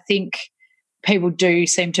 I think people do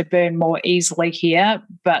seem to burn more easily here,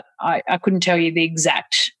 but I couldn't tell you the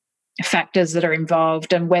exact factors that are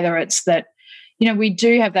involved and whether it's that, we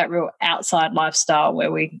do have that real outside lifestyle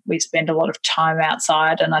where we spend a lot of time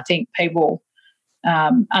outside, and I think people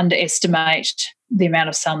underestimate the amount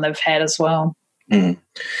of sun they've had as well. Mm.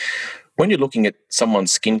 When you're looking at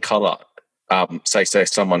someone's skin colour, say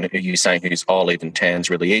someone who you're saying who's olive and tans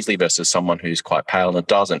really easily versus someone who's quite pale and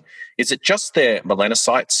doesn't, is it just their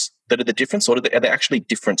melanocytes that are the difference, or are there actually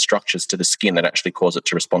different structures to the skin that actually cause it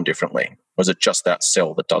to respond differently? Or is it just that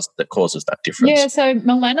cell that causes that difference? Yeah, so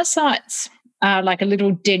melanocytes are like a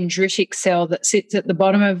little dendritic cell that sits at the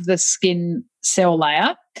bottom of the skin cell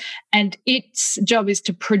layer, and its job is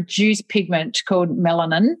to produce pigment called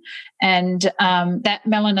melanin, and that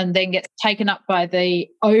melanin then gets taken up by the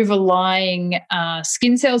overlying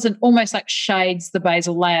skin cells and almost like shades the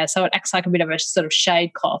basal layer, so it acts like a bit of a sort of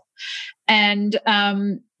shade cloth. And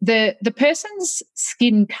the person's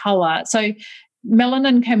skin color, so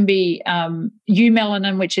melanin can be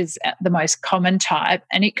eumelanin, which is the most common type,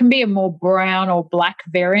 and it can be a more brown or black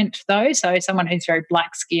variant though. So someone who's very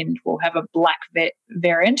black skinned will have a black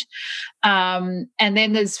variant. And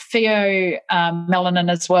then there's pheomelanin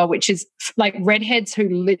as well, which is like redheads who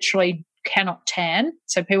literally cannot tan.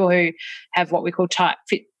 So people who have what we call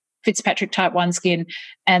Fitzpatrick type 1 skin,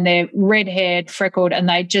 and they're red-haired, freckled, and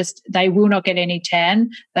they will not get any tan.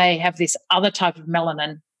 They have this other type of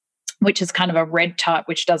melanin, which is kind of a red type,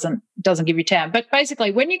 which doesn't give you tan. But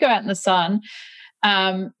basically, when you go out in the sun,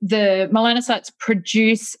 the melanocytes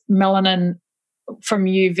produce melanin from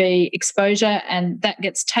UV exposure, and that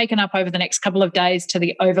gets taken up over the next couple of days to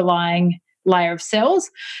the overlying layer of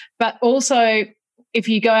cells. But also, if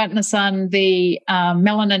you go out in the sun, the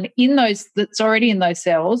melanin that's already in those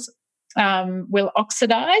cells will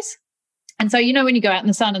oxidize. And so, when you go out in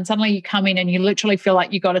the sun and suddenly you come in and you literally feel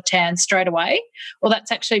like you got a tan straight away, well, that's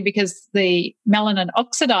actually because the melanin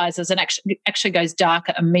oxidizes and actually goes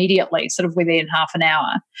darker immediately, sort of within half an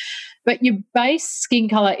hour. But your base skin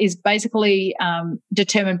color is basically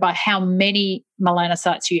determined by how many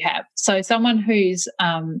melanocytes you have. So someone who's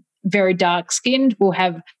very dark skinned will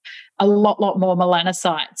have a lot more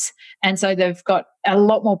melanocytes. And so they've got a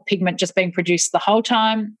lot more pigment just being produced the whole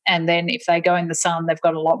time. And then if they go in the sun, they've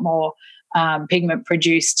got a lot more pigment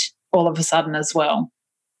produced all of a sudden as well.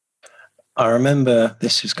 I remember,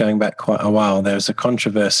 this is going back quite a while, there was a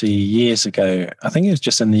controversy years ago, I think it was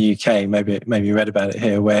just in the UK, maybe you read about it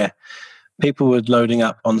here, where people were loading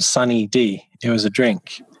up on Sunny D. It was a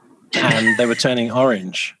drink, and they were turning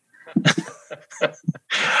orange.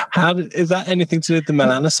 Is that anything to do with the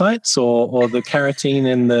melanocytes or the carotene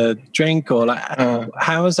in the drink, or like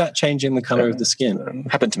how is that changing the color of the skin?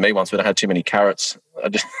 Happened to me once when I had too many carrots.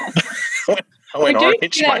 I went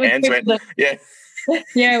orange. My hands went.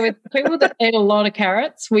 Yeah, with people that eat a lot of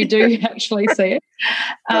carrots, we do actually see it.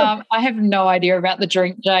 I have no idea about the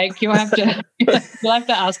drink, Jake. You'll have to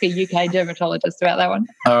ask a UK dermatologist about that one.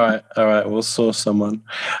 All right. We'll source someone.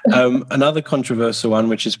 Another controversial one,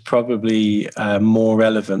 which is probably more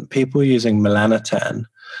relevant. People using melanotan.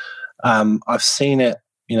 I've seen it,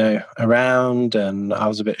 around, and I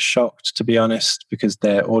was a bit shocked, to be honest, because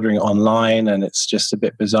they're ordering it online and it's just a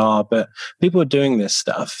bit bizarre. But people are doing this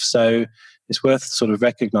stuff, so it's worth sort of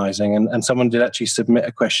recognizing. And someone did actually submit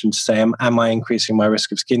a question to say, am I increasing my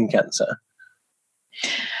risk of skin cancer?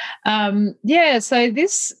 So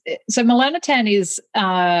melanotan is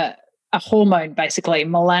a hormone, basically,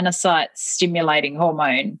 melanocyte stimulating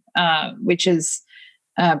hormone, which is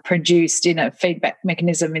produced in a feedback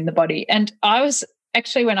mechanism in the body. And I was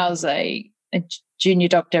actually, when I was a junior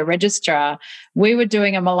doctor registrar, we were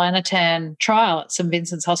doing a melanotan trial at St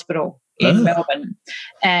Vincent's Hospital in Melbourne,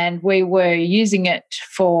 and we were using it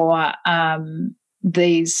for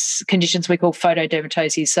these conditions we call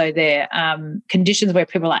photodermatoses. So they're conditions where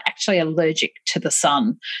people are actually allergic to the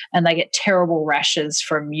sun and they get terrible rashes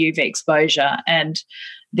from UV exposure. And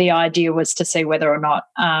the idea was to see whether or not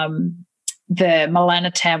the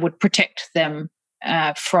melanotan would protect them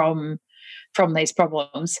from these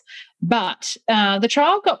problems. But the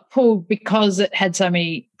trial got pulled because it had so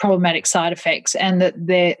many problematic side effects, and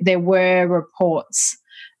that there were reports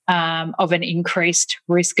of an increased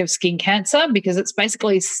risk of skin cancer because it's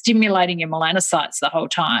basically stimulating your melanocytes the whole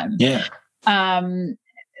time. Yeah.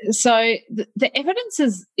 So the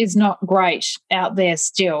evidence is not great out there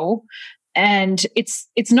still, and it's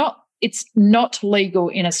not legal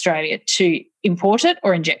in Australia to import it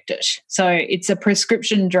or inject it. So it's a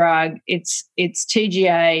prescription drug. It's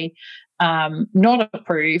TGA not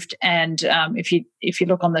approved, and if you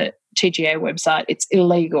look on the TGA website, it's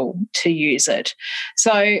illegal to use it.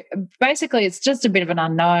 So basically, it's just a bit of an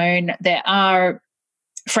unknown. There are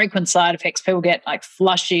frequent side effects. People get like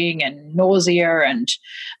flushing and nausea, and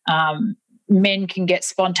men can get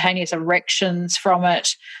spontaneous erections from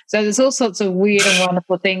it. So there's all sorts of weird and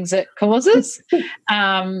wonderful things it causes.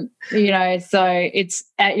 So it's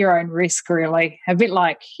at your own risk, really. A bit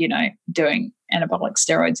like, doing anabolic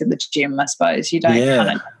steroids in the gym, I suppose. You don't kind of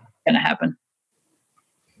know what's going to happen.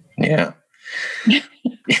 Yeah.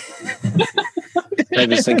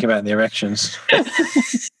 Maybe just think about the erections.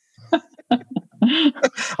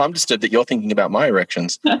 I I'm disturbed that you're thinking about my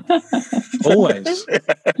erections. Always.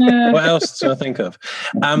 What else do I think of?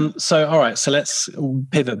 So, all right, so let's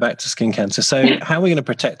pivot back to skin cancer. So how are we going to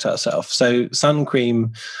protect ourselves? So sun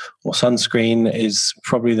cream or sunscreen is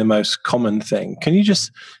probably the most common thing. Can you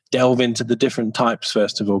just delve into the different types,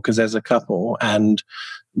 first of all, because there's a couple, and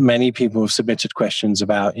many people have submitted questions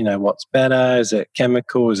about, what's better? Is it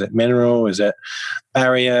chemical? Is it mineral? Is it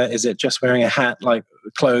barrier? Is it just wearing a hat, like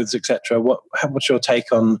clothes, etc.? What's your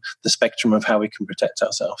take on the spectrum of how we can protect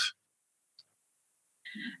ourselves?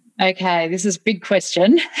 Okay, this is a big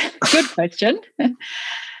question. Good question.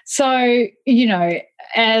 So,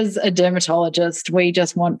 as a dermatologist, we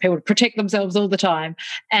just want people to protect themselves all the time.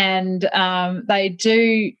 And they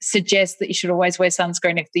do suggest that you should always wear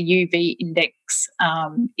sunscreen if the UV index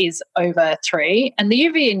is over 3. And the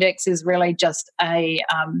UV index is really just a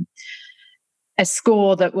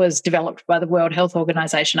score that was developed by the World Health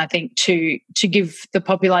Organization, I think, to give the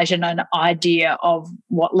population an idea of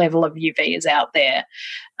what level of UV is out there.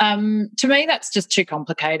 To me, that's just too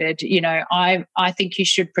complicated. I think you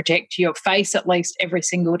should protect your face at least every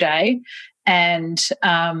single day. And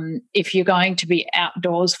if you're going to be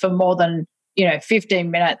outdoors for more than 15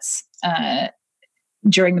 minutes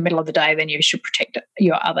during the middle of the day, then you should protect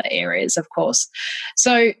your other areas, of course.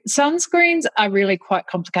 So sunscreens are really quite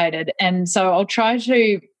complicated, and so I'll try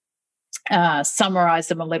to summarize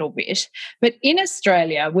them a little bit. But in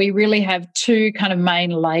Australia, we really have 2 kind of main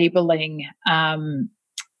labeling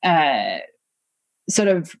sort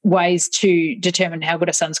of ways to determine how good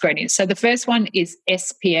a sunscreen is. So the first one is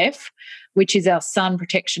SPF, which is our sun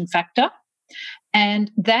protection factor.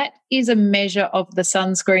 And that is a measure of the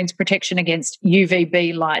sunscreen's protection against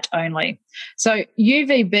UVB light only. So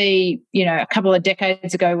UVB, a couple of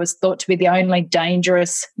decades ago was thought to be the only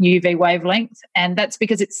dangerous UV wavelength, and that's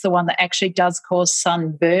because it's the one that actually does cause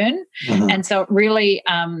sunburn. Mm-hmm. And so it really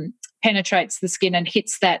penetrates the skin and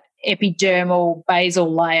hits that epidermal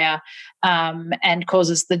basal layer and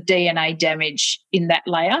causes the DNA damage in that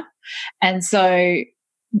layer. And so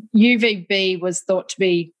UVB was thought to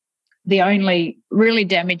be the only really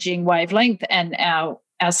damaging wavelength, and our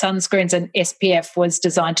sunscreens and SPF was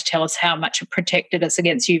designed to tell us how much it protected us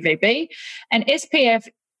against UVB. And SPF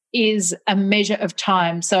is a measure of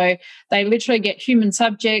time. So they literally get human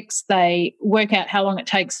subjects, they work out how long it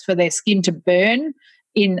takes for their skin to burn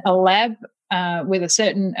in a lab with a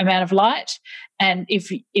certain amount of light. And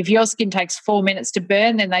if your skin takes 4 minutes to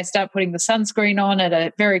burn, then they start putting the sunscreen on at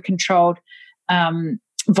a very controlled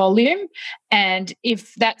volume. And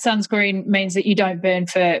if that sunscreen means that you don't burn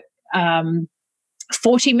for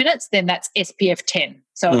 40 minutes, then that's SPF 10.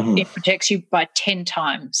 So mm-hmm. It protects you by 10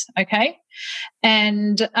 times, okay?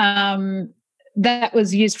 And that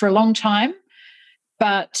was used for a long time.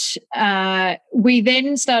 But we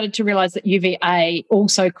then started to realise that UVA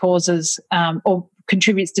also causes or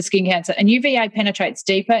contributes to skin cancer. And UVA penetrates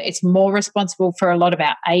deeper. It's more responsible for a lot of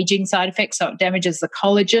our aging side effects. So it damages the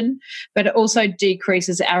collagen, but it also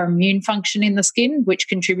decreases our immune function in the skin, which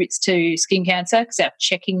contributes to skin cancer because our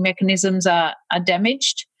checking mechanisms are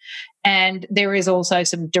damaged. And there is also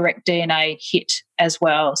some direct DNA hit as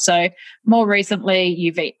well. So more recently,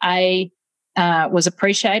 UVA was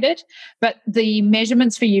appreciated, but the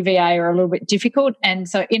measurements for UVA are a little bit difficult. And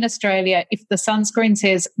so in Australia, if the sunscreen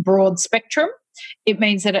says broad spectrum, it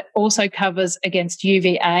means that it also covers against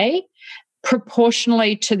UVA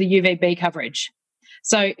proportionally to the UVB coverage.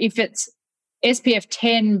 So if it's SPF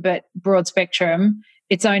 10 but broad spectrum,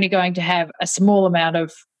 it's only going to have a small amount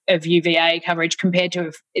of UVA coverage compared to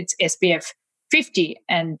if it's SPF 50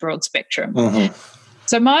 and broad spectrum. Mm-hmm.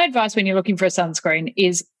 So my advice when you're looking for a sunscreen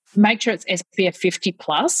is make sure it's SPF 50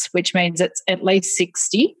 plus, which means it's at least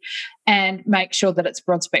 60, and make sure that it's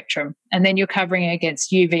broad spectrum. And then you're covering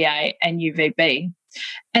against UVA and UVB.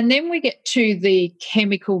 And then we get to the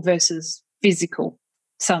chemical versus physical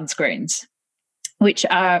sunscreens, which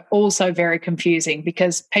are also very confusing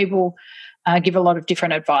because people give a lot of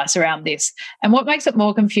different advice around this. And what makes it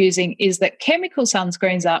more confusing is that chemical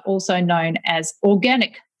sunscreens are also known as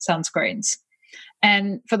organic sunscreens.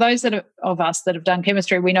 And for those of us that have done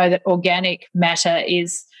chemistry, we know that organic matter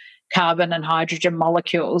is carbon and hydrogen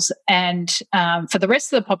molecules. And for the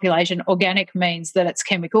rest of the population, organic means that it's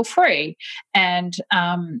chemical free and,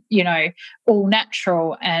 all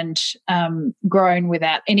natural and grown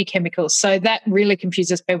without any chemicals. So that really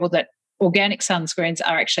confuses people that organic sunscreens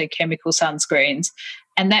are actually chemical sunscreens.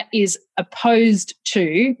 And that is opposed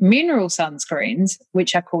to mineral sunscreens,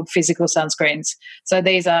 which are called physical sunscreens. So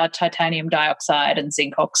these are titanium dioxide and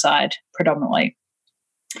zinc oxide predominantly.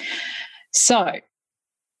 So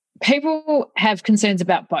people have concerns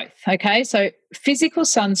about both, okay? So physical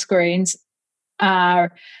sunscreens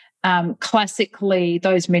are classically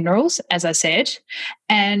those minerals, as I said,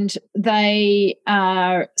 and they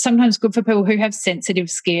are sometimes good for people who have sensitive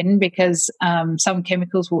skin because some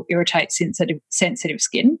chemicals will irritate sensitive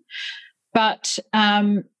skin. But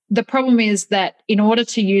the problem is that in order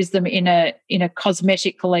to use them in a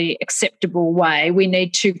cosmetically acceptable way, we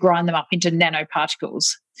need to grind them up into nanoparticles.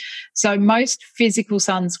 So most physical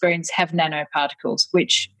sunscreens have nanoparticles,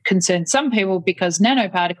 which concerns some people because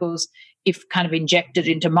nanoparticles, if kind of injected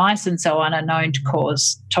into mice and so on, are known to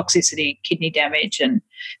cause toxicity, kidney damage and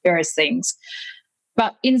various things.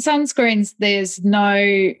 But in sunscreens, there's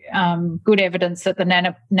no good evidence that the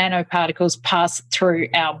nanoparticles pass through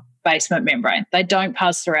our basement membrane. They don't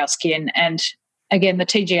pass through our skin. And again, the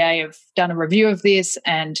TGA have done a review of this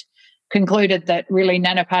and concluded that really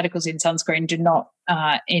nanoparticles in sunscreen do not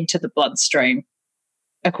enter the bloodstream,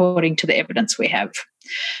 according to the evidence we have.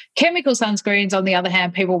 Chemical sunscreens, on the other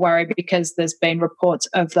hand, people worry because there's been reports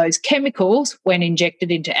of those chemicals, when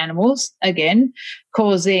injected into animals, again,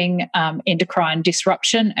 causing endocrine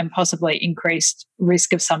disruption and possibly increased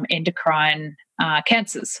risk of some endocrine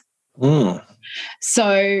cancers.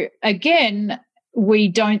 So, again, we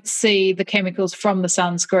don't see the chemicals from the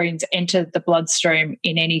sunscreens enter the bloodstream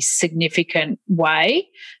in any significant way,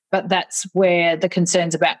 but that's where the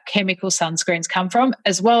concerns about chemical sunscreens come from,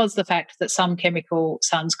 as well as the fact that some chemical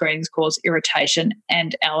sunscreens cause irritation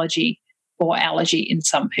and allergy in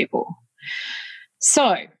some people.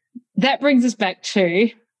 So that brings us back to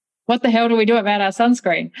what the hell do we do about our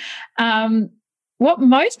sunscreen? What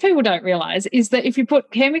most people don't realise is that if you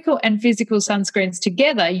put chemical and physical sunscreens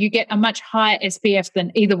together, you get a much higher SPF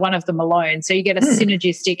than either one of them alone. So you get a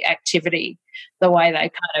synergistic activity the way they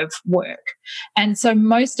kind of work. And so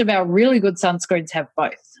most of our really good sunscreens have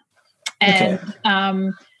both.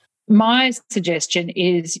 And my suggestion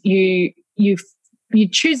is you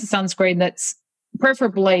choose a sunscreen that's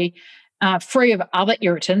preferably free of other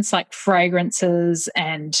irritants like fragrances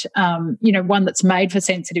and, one that's made for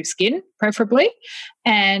sensitive skin, preferably.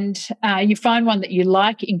 And you find one that you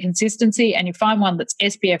like in consistency and you find one that's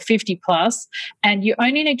SPF 50 plus, and you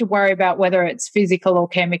only need to worry about whether it's physical or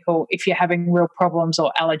chemical if you're having real problems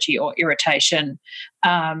or allergy or irritation,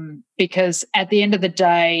 because at the end of the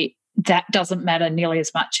day, that doesn't matter nearly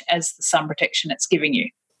as much as the sun protection it's giving you.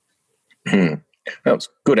 That was a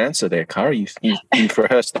good answer there, Cara. You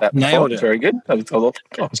rehearsed that. Nailed it. Very good. I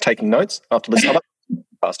was taking notes after listening to the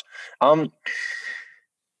podcast.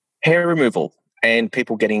 Hair removal and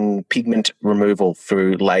people getting pigment removal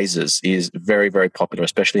through lasers is very, very popular,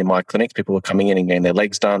 especially in my clinics. People are coming in and getting their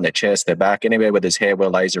legs done, their chest, their back, anywhere where there's hair, we're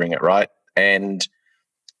lasering it, right? And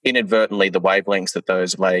inadvertently, the wavelengths that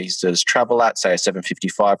those lasers travel at, say a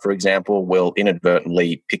 755, for example, will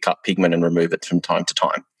inadvertently pick up pigment and remove it from time to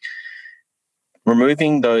time.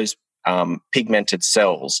 Removing those pigmented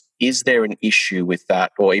cells, is there an issue with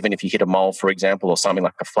that? Or even if you hit a mole, for example, or something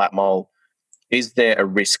like a flat mole, is there a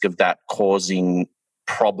risk of that causing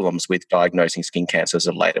problems with diagnosing skin cancers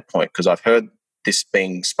at a later point? Because I've heard this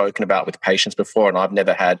being spoken about with patients before, and I've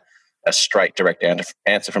never had a straight, direct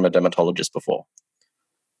answer from a dermatologist before.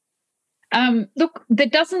 Look, there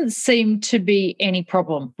doesn't seem to be any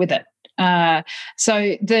problem with it.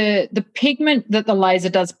 So the pigment that the laser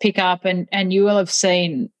does pick up, and you will have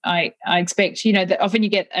seen, I expect, that often you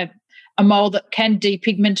get a mole that can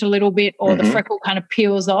depigment a little bit, or the freckle kind of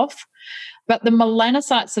peels off. But the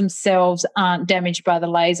melanocytes themselves aren't damaged by the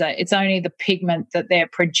laser. It's only the pigment that they're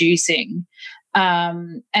producing.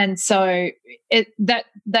 And so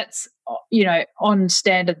that's on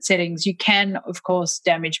standard settings. You can, of course,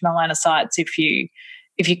 damage melanocytes if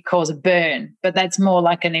you cause a burn, but that's more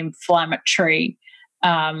like an inflammatory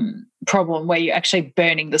problem where you're actually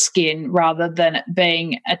burning the skin rather than it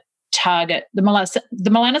being a target. The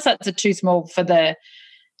melanocytes are too small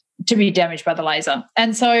to be damaged by the laser.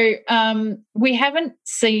 And so we haven't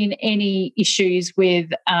seen any issues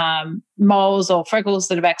with moles or freckles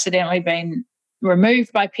that have accidentally been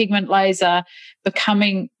removed by pigment laser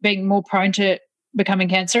being more prone to becoming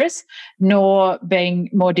cancerous, nor being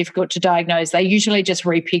more difficult to diagnose. They usually just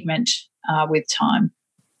repigment with time.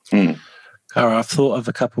 Cara, I've thought of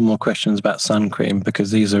a couple more questions about sun cream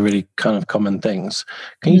because these are really kind of common things.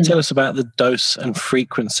 Can you tell us about the dose and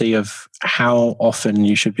frequency of how often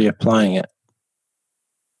you should be applying it?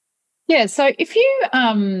 Yeah, so if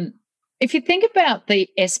you think about the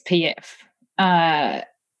SPF,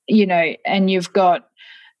 and you've got,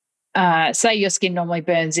 say your skin normally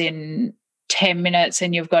burns in 10 minutes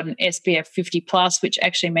and you've got an SPF 50 plus, which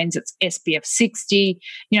actually means it's SPF 60,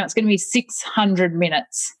 it's going to be 600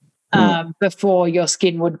 minutes before your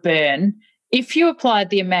skin would burn. If you applied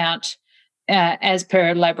the amount as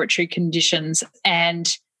per laboratory conditions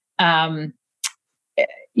and,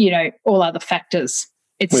 all other factors.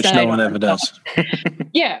 It's which no one ever does.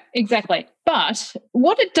 Yeah, exactly. But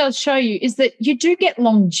what it does show you is that you do get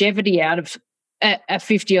longevity out of a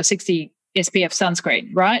 50 or 60 SPF sunscreen,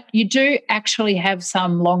 right? You do actually have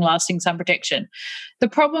some long-lasting sun protection. The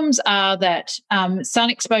problems are that sun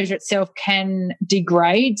exposure itself can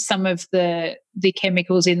degrade some of the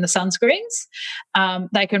chemicals in the sunscreens.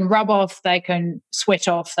 They can rub off, they can sweat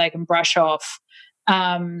off, they can brush off.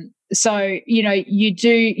 So,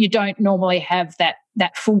 you don't normally have that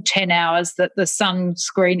full 10 hours that the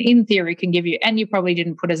sunscreen in theory can give you, and you probably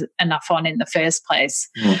didn't put enough on in the first place.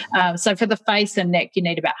 So for the face and neck, you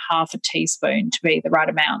need about half a teaspoon to be the right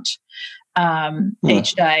amount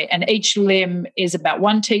each day, and each limb is about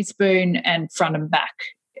 1 teaspoon, and front and back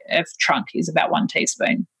of trunk is about 1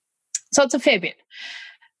 teaspoon. So it's a fair bit.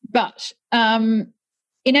 But in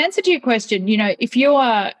answer to your question, if you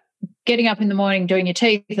are getting up in the morning, doing your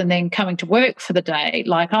teeth, and then coming to work for the day,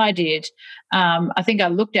 like I did, I think I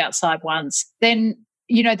looked outside once, then,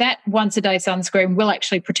 that once a day sunscreen will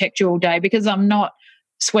actually protect you all day, because I'm not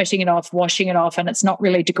sweating it off, washing it off, and it's not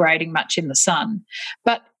really degrading much in the sun.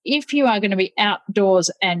 But if you are going to be outdoors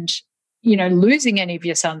and, losing any of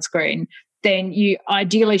your sunscreen, then you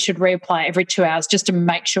ideally should reapply every 2 hours just to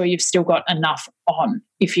make sure you've still got enough on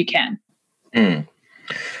if you can.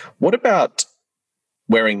 What about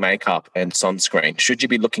wearing makeup and sunscreen? Should you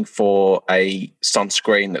be looking for a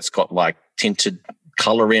sunscreen that's got like tinted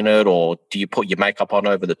colour in it, or do you put your makeup on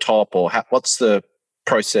over the top, or what's the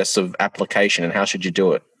process of application and how should you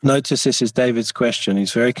do it? Notice this is David's question.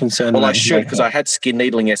 He's very concerned. Well, I should, because I had skin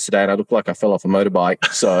needling yesterday and I looked like I fell off a motorbike.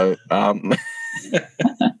 So,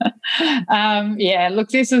 yeah. Look,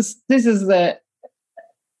 this is the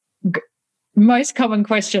most common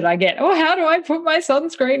question I get. How do I put my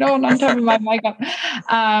sunscreen on top of my makeup?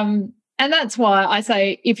 And that's why I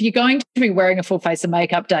say, if you're going to be wearing a full face of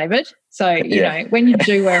makeup, David, so, when you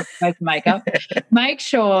do wear a full face of makeup, make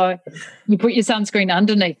sure you put your sunscreen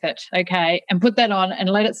underneath it, okay, and put that on and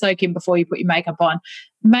let it soak in before you put your makeup on.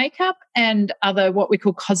 Makeup and other what we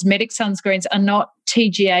call cosmetic sunscreens are not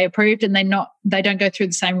TGA approved, and they don't go through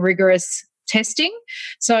the same rigorous testing.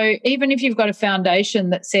 So even if you've got a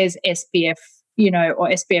foundation that says SPF, or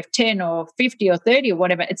SPF 10 or 50 or 30 or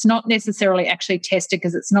whatever, it's not necessarily actually tested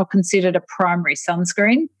because it's not considered a primary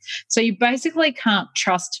sunscreen. So you basically can't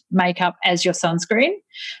trust makeup as your sunscreen.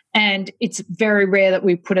 And it's very rare that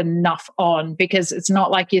we put enough on, because it's not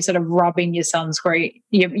like you're sort of rubbing your sunscreen,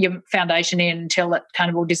 your foundation in until it kind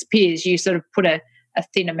of all disappears. You sort of put a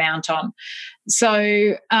thin amount on.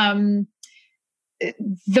 So,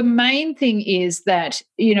 the main thing is that,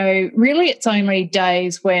 really it's only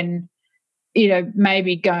days when,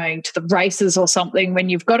 maybe going to the races or something, when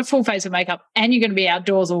you've got a full face of makeup and you're going to be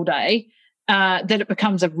outdoors all day, that it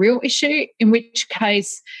becomes a real issue, in which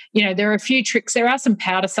case, there are a few tricks. There are some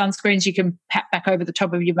powder sunscreens you can pat back over the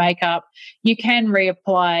top of your makeup. You can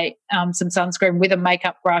reapply some sunscreen with a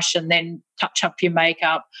makeup brush and then touch up your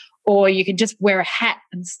makeup, or you can just wear a hat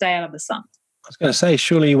and stay out of the sun. I was going to say,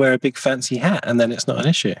 surely you wear a big fancy hat and then it's not an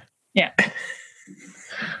issue. Yeah.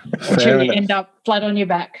 Until you end up flat on your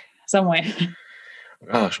back somewhere.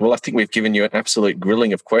 Gosh, well, I think we've given you an absolute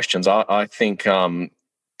grilling of questions. I think I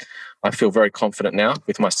feel very confident now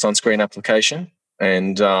with my sunscreen application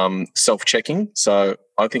and self-checking. So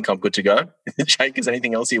I think I'm good to go. Jake, is there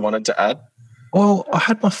anything else you wanted to add? Well, I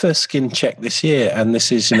had my first skin check this year, and this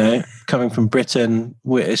is, coming from Britain,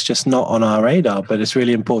 it's just not on our radar, but it's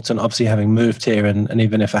really important, obviously, having moved here, and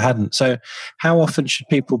even if I hadn't. So how often should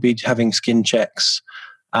people be having skin checks?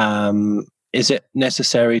 Is it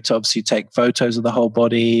necessary to obviously take photos of the whole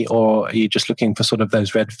body, or are you just looking for sort of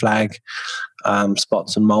those red flag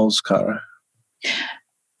spots and moles, Cara?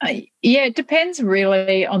 Yeah, it depends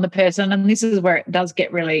really on the person, and this is where it does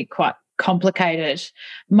get really quite complicated.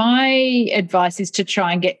 My advice is to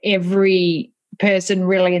try and get every person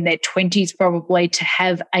really in their 20s probably to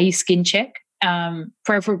have a skin check,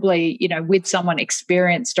 preferably, with someone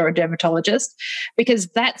experienced or a dermatologist, because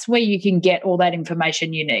that's where you can get all that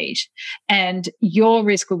information you need. And your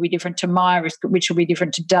risk will be different to my risk, which will be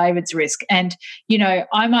different to David's risk. And,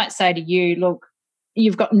 I might say to you, look,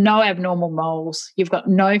 you've got no abnormal moles, you've got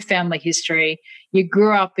no family history, you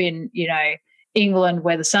grew up in, England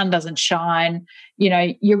where the sun doesn't shine,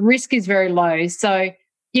 your risk is very low. So,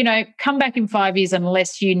 come back in 5 years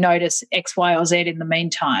unless you notice X, Y, or Z in the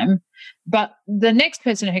meantime. But the next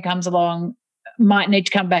person who comes along might need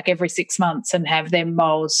to come back every 6 months and have their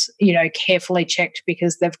moles, carefully checked,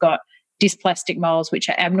 because they've got dysplastic moles, which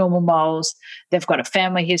are abnormal moles. They've got a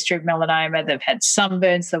family history of melanoma. They've had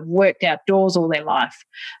sunburns. They've worked outdoors all their life.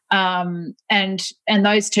 And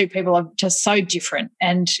those two people are just so different.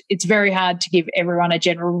 And it's very hard to give everyone a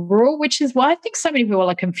general rule, which is why I think so many people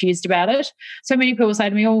are confused about it. So many people say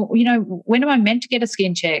to me, oh, you know, when am I meant to get a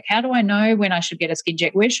skin check? How do I know when I should get a skin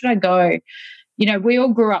check? Where should I go? You know, we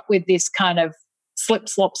all grew up with this kind of slip,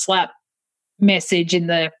 slop, slap message in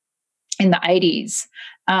the 80s.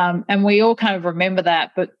 And we all kind of remember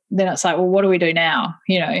that, but then it's like, well, what do we do now?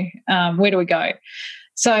 You know, where do we go?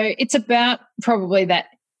 So it's about probably that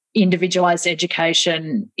individualized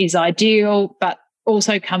education is ideal, but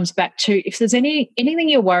also comes back to if there's anything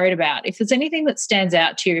you're worried about, if there's anything that stands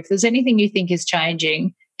out to you, if there's anything you think is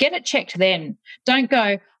changing, get it checked then. Don't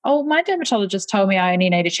go, oh, my dermatologist told me I only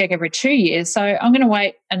need a check every 2 years, so I'm going to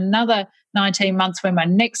wait another 19 months when my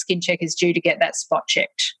next skin check is due to get that spot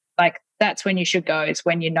checked. Like, that's when you should go, is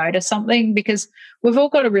when you notice something, because we've all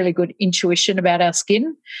got a really good intuition about our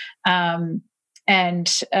skin. I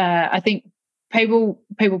think people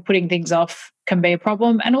putting things off can be a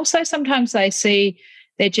problem. And also sometimes they see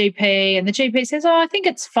their GP and the GP says, oh, I think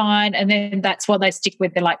it's fine. And then that's what they stick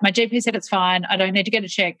with. They're like, my GP said it's fine. I don't need to get it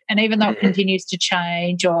checked. And even though it continues to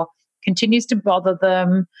change or continues to bother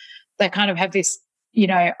them, they kind of have this, you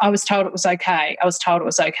know, I was told it was okay. I was told it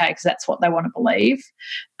was okay because that's what they want to believe.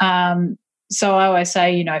 So I always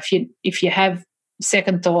say, you know, if you have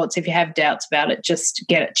second thoughts, if you have doubts about it, just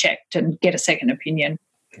get it checked and get a second opinion.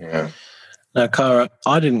 Yeah. Now, Cara,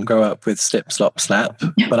 I didn't grow up with slip, slop, slap,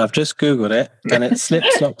 but I've just Googled it and it's slip,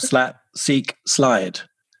 slop, slap, seek, slide.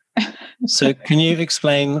 So can you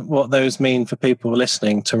explain what those mean for people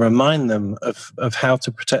listening to remind them of how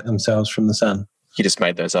to protect themselves from the sun? You just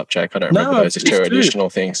made those up, Jake. I don't remember those. It's two additional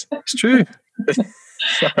things. It's true.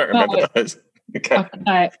 I don't remember those.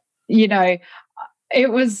 Okay. You know,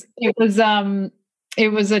 it was a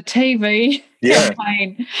TV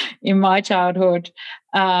campaign in my childhood.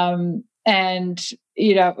 And,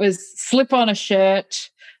 you know, it was slip on a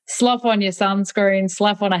shirt, slop on your sunscreen,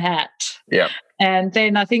 slap on a hat. Yeah. And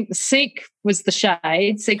then I think Seek was the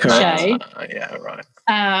shade, Seek the shade. Yeah, right.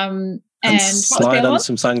 And slide on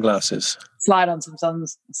some sunglasses. Slide on some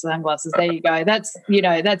sunglasses. There you go.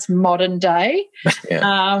 That's modern day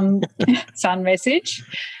sun message.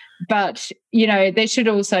 But, you know, there should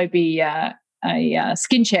also be a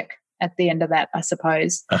skin check at the end of that, I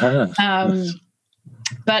suppose.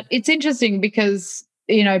 But it's interesting because,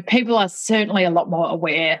 you know, people are certainly a lot more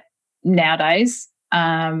aware nowadays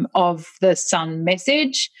of the sun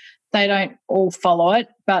message. They don't all follow it.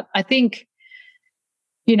 But I think,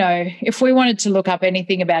 you know, if we wanted to look up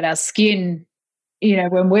anything about our skin, you know,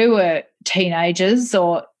 when we were teenagers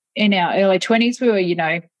or in our early 20s, we were, you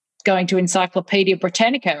know, going to Encyclopedia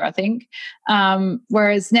Britannica, I think.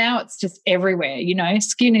 Whereas now it's just everywhere, you know,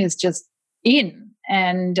 skin is just in.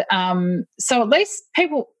 And so at least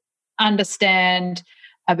people understand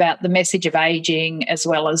about the message of aging as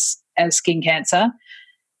well as skin cancer.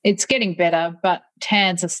 It's getting better, but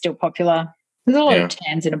tans are still popular. There's a lot of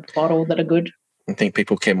tans in a bottle that are good. I think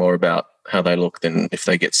people care more about how they look than if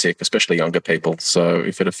they get sick, especially younger people. So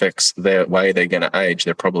if it affects their way they're going to age,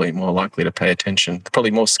 they're probably more likely to pay attention. They're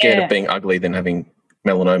probably more scared of being ugly than having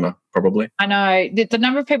melanoma, probably. I know. The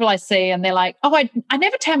number of people I see and they're like, oh, I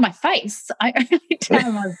never tan my face. I only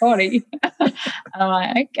tan my body. I'm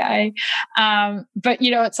like, okay. But, you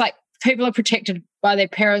know, it's like people are protected by their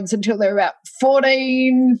parents until they're about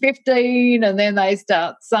 14, 15, and then they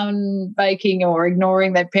start sunbaking or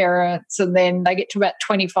ignoring their parents, and then they get to about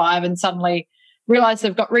 25 and suddenly realise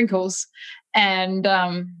they've got wrinkles. And,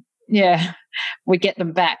 we get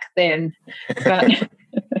them back then. But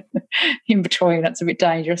in between, it's a bit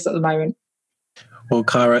dangerous at the moment. Well,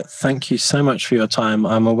 Cara, thank you so much for your time.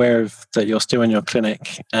 I'm aware that you're still in your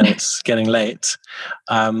clinic and it's getting late.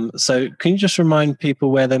 So can you just remind people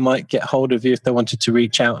where they might get hold of you if they wanted to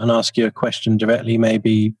reach out and ask you a question directly,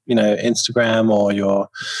 maybe, you know, Instagram or your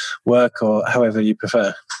work or however you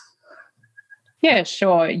prefer? Yeah,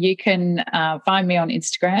 sure. You can find me on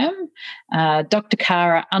Instagram, Dr.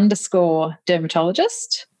 Cara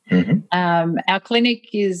 _dermatologist. Mm-hmm. Our clinic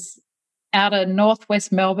is out of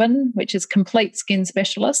northwest Melbourne, which is Complete Skin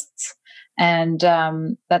Specialists, and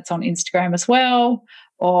that's on Instagram as well,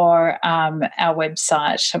 or our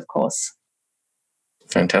website, of course.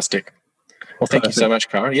 Fantastic. Well, thank you so much,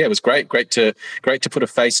 Cara. Yeah, it was great to put a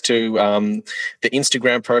face to the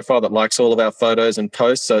Instagram profile that likes all of our photos and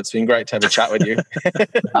posts. So it's been great to have a chat with you.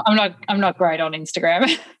 I'm not great on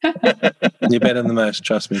Instagram. You're better than most,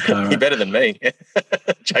 trust me, Cara. You're better than me.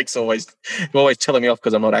 Jake's always telling me off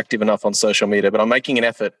because I'm not active enough on social media, but I'm making an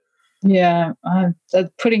effort. Yeah, I'm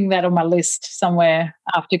putting that on my list somewhere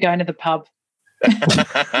after going to the pub.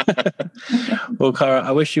 Well, Cara,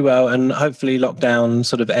 I wish you well, and hopefully lockdown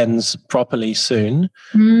sort of ends properly soon.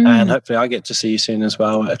 And hopefully I get to see you soon as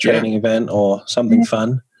well at a training event or something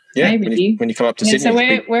fun. Yeah, maybe when you come up to Sydney. So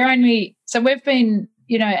we've been,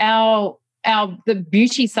 the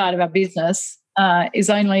beauty side of our business is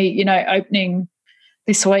only, opening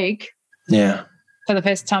this week. Yeah. For the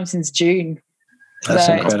first time since June. That's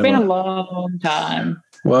incredible. It's been a long time.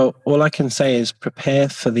 Well, all I can say is prepare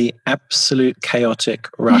for the absolute chaotic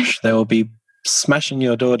rush. They will be smashing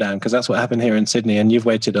your door down, because that's what happened here in Sydney, and you've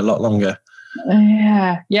waited a lot longer.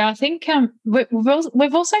 Yeah. I think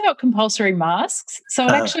we've also got compulsory masks, so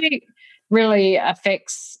it actually really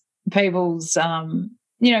affects people's, how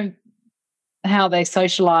they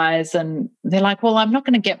socialise, and they're like, "Well, I'm not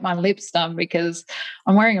going to get my lips done because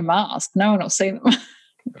I'm wearing a mask. No one will see them."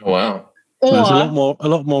 Wow. There's a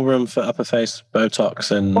lot more room for upper face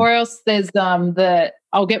Botox, or else there's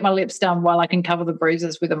I'll get my lips done while I can cover the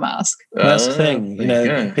bruises with a mask. That's the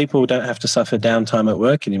thing, people don't have to suffer downtime at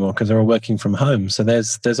work anymore because they're all working from home. So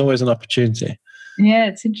there's always an opportunity. Yeah,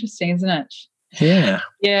 it's interesting, isn't it? Yeah.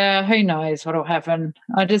 Yeah, who knows what'll happen?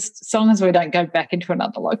 As long as we don't go back into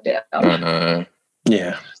another lockdown. I know.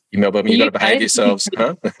 Yeah. Melbourne, you got to behave yourselves,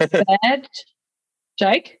 huh? Bad.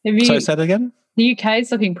 Jake, have you? So say that again? The UK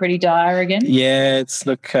is looking pretty dire again. Yeah, it's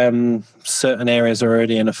certain areas are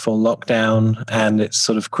already in a full lockdown, and it's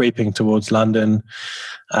sort of creeping towards London.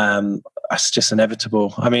 It's just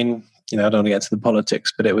inevitable. I mean, I don't want to get to the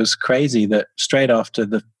politics, but it was crazy that straight after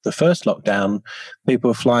the first lockdown, people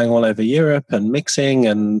were flying all over Europe and mixing,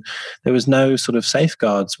 and there was no sort of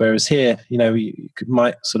safeguards. Whereas here, you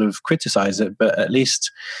might sort of criticize it, but at least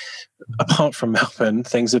apart from Melbourne,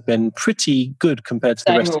 things have been pretty good compared to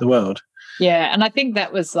the rest of the world. Yeah, and I think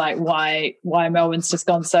that was like why Melbourne's just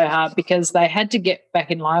gone so hard, because they had to get back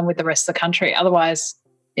in line with the rest of the country. Otherwise,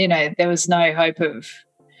 there was no hope of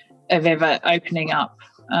ever opening up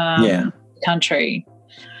country.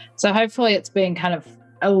 So hopefully it's been kind of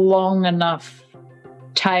a long enough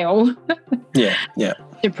tail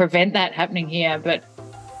to prevent that happening here. But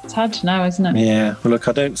it's hard to know, isn't it? Yeah. Well, look,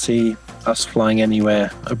 I don't see us flying anywhere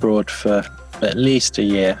abroad for at least a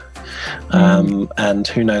year. And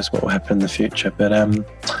who knows what will happen in the future. But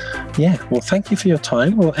well, thank you for your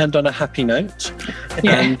time. We'll end on a happy note,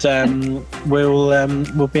 and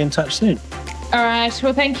we'll be in touch soon. All right.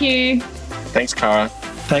 Well, thank you. Thanks, Cara.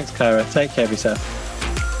 Thanks, Cara. Take care of yourself.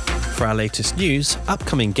 For our latest news,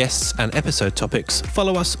 upcoming guests and episode topics,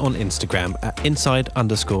 follow us on Instagram at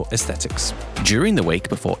inside_aesthetics. During the week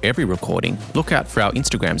before every recording, look out for our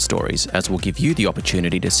Instagram stories, as we'll give you the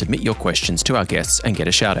opportunity to submit your questions to our guests and get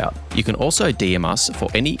a shout out. You can also DM us for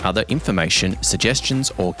any other information,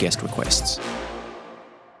 suggestions, or guest requests.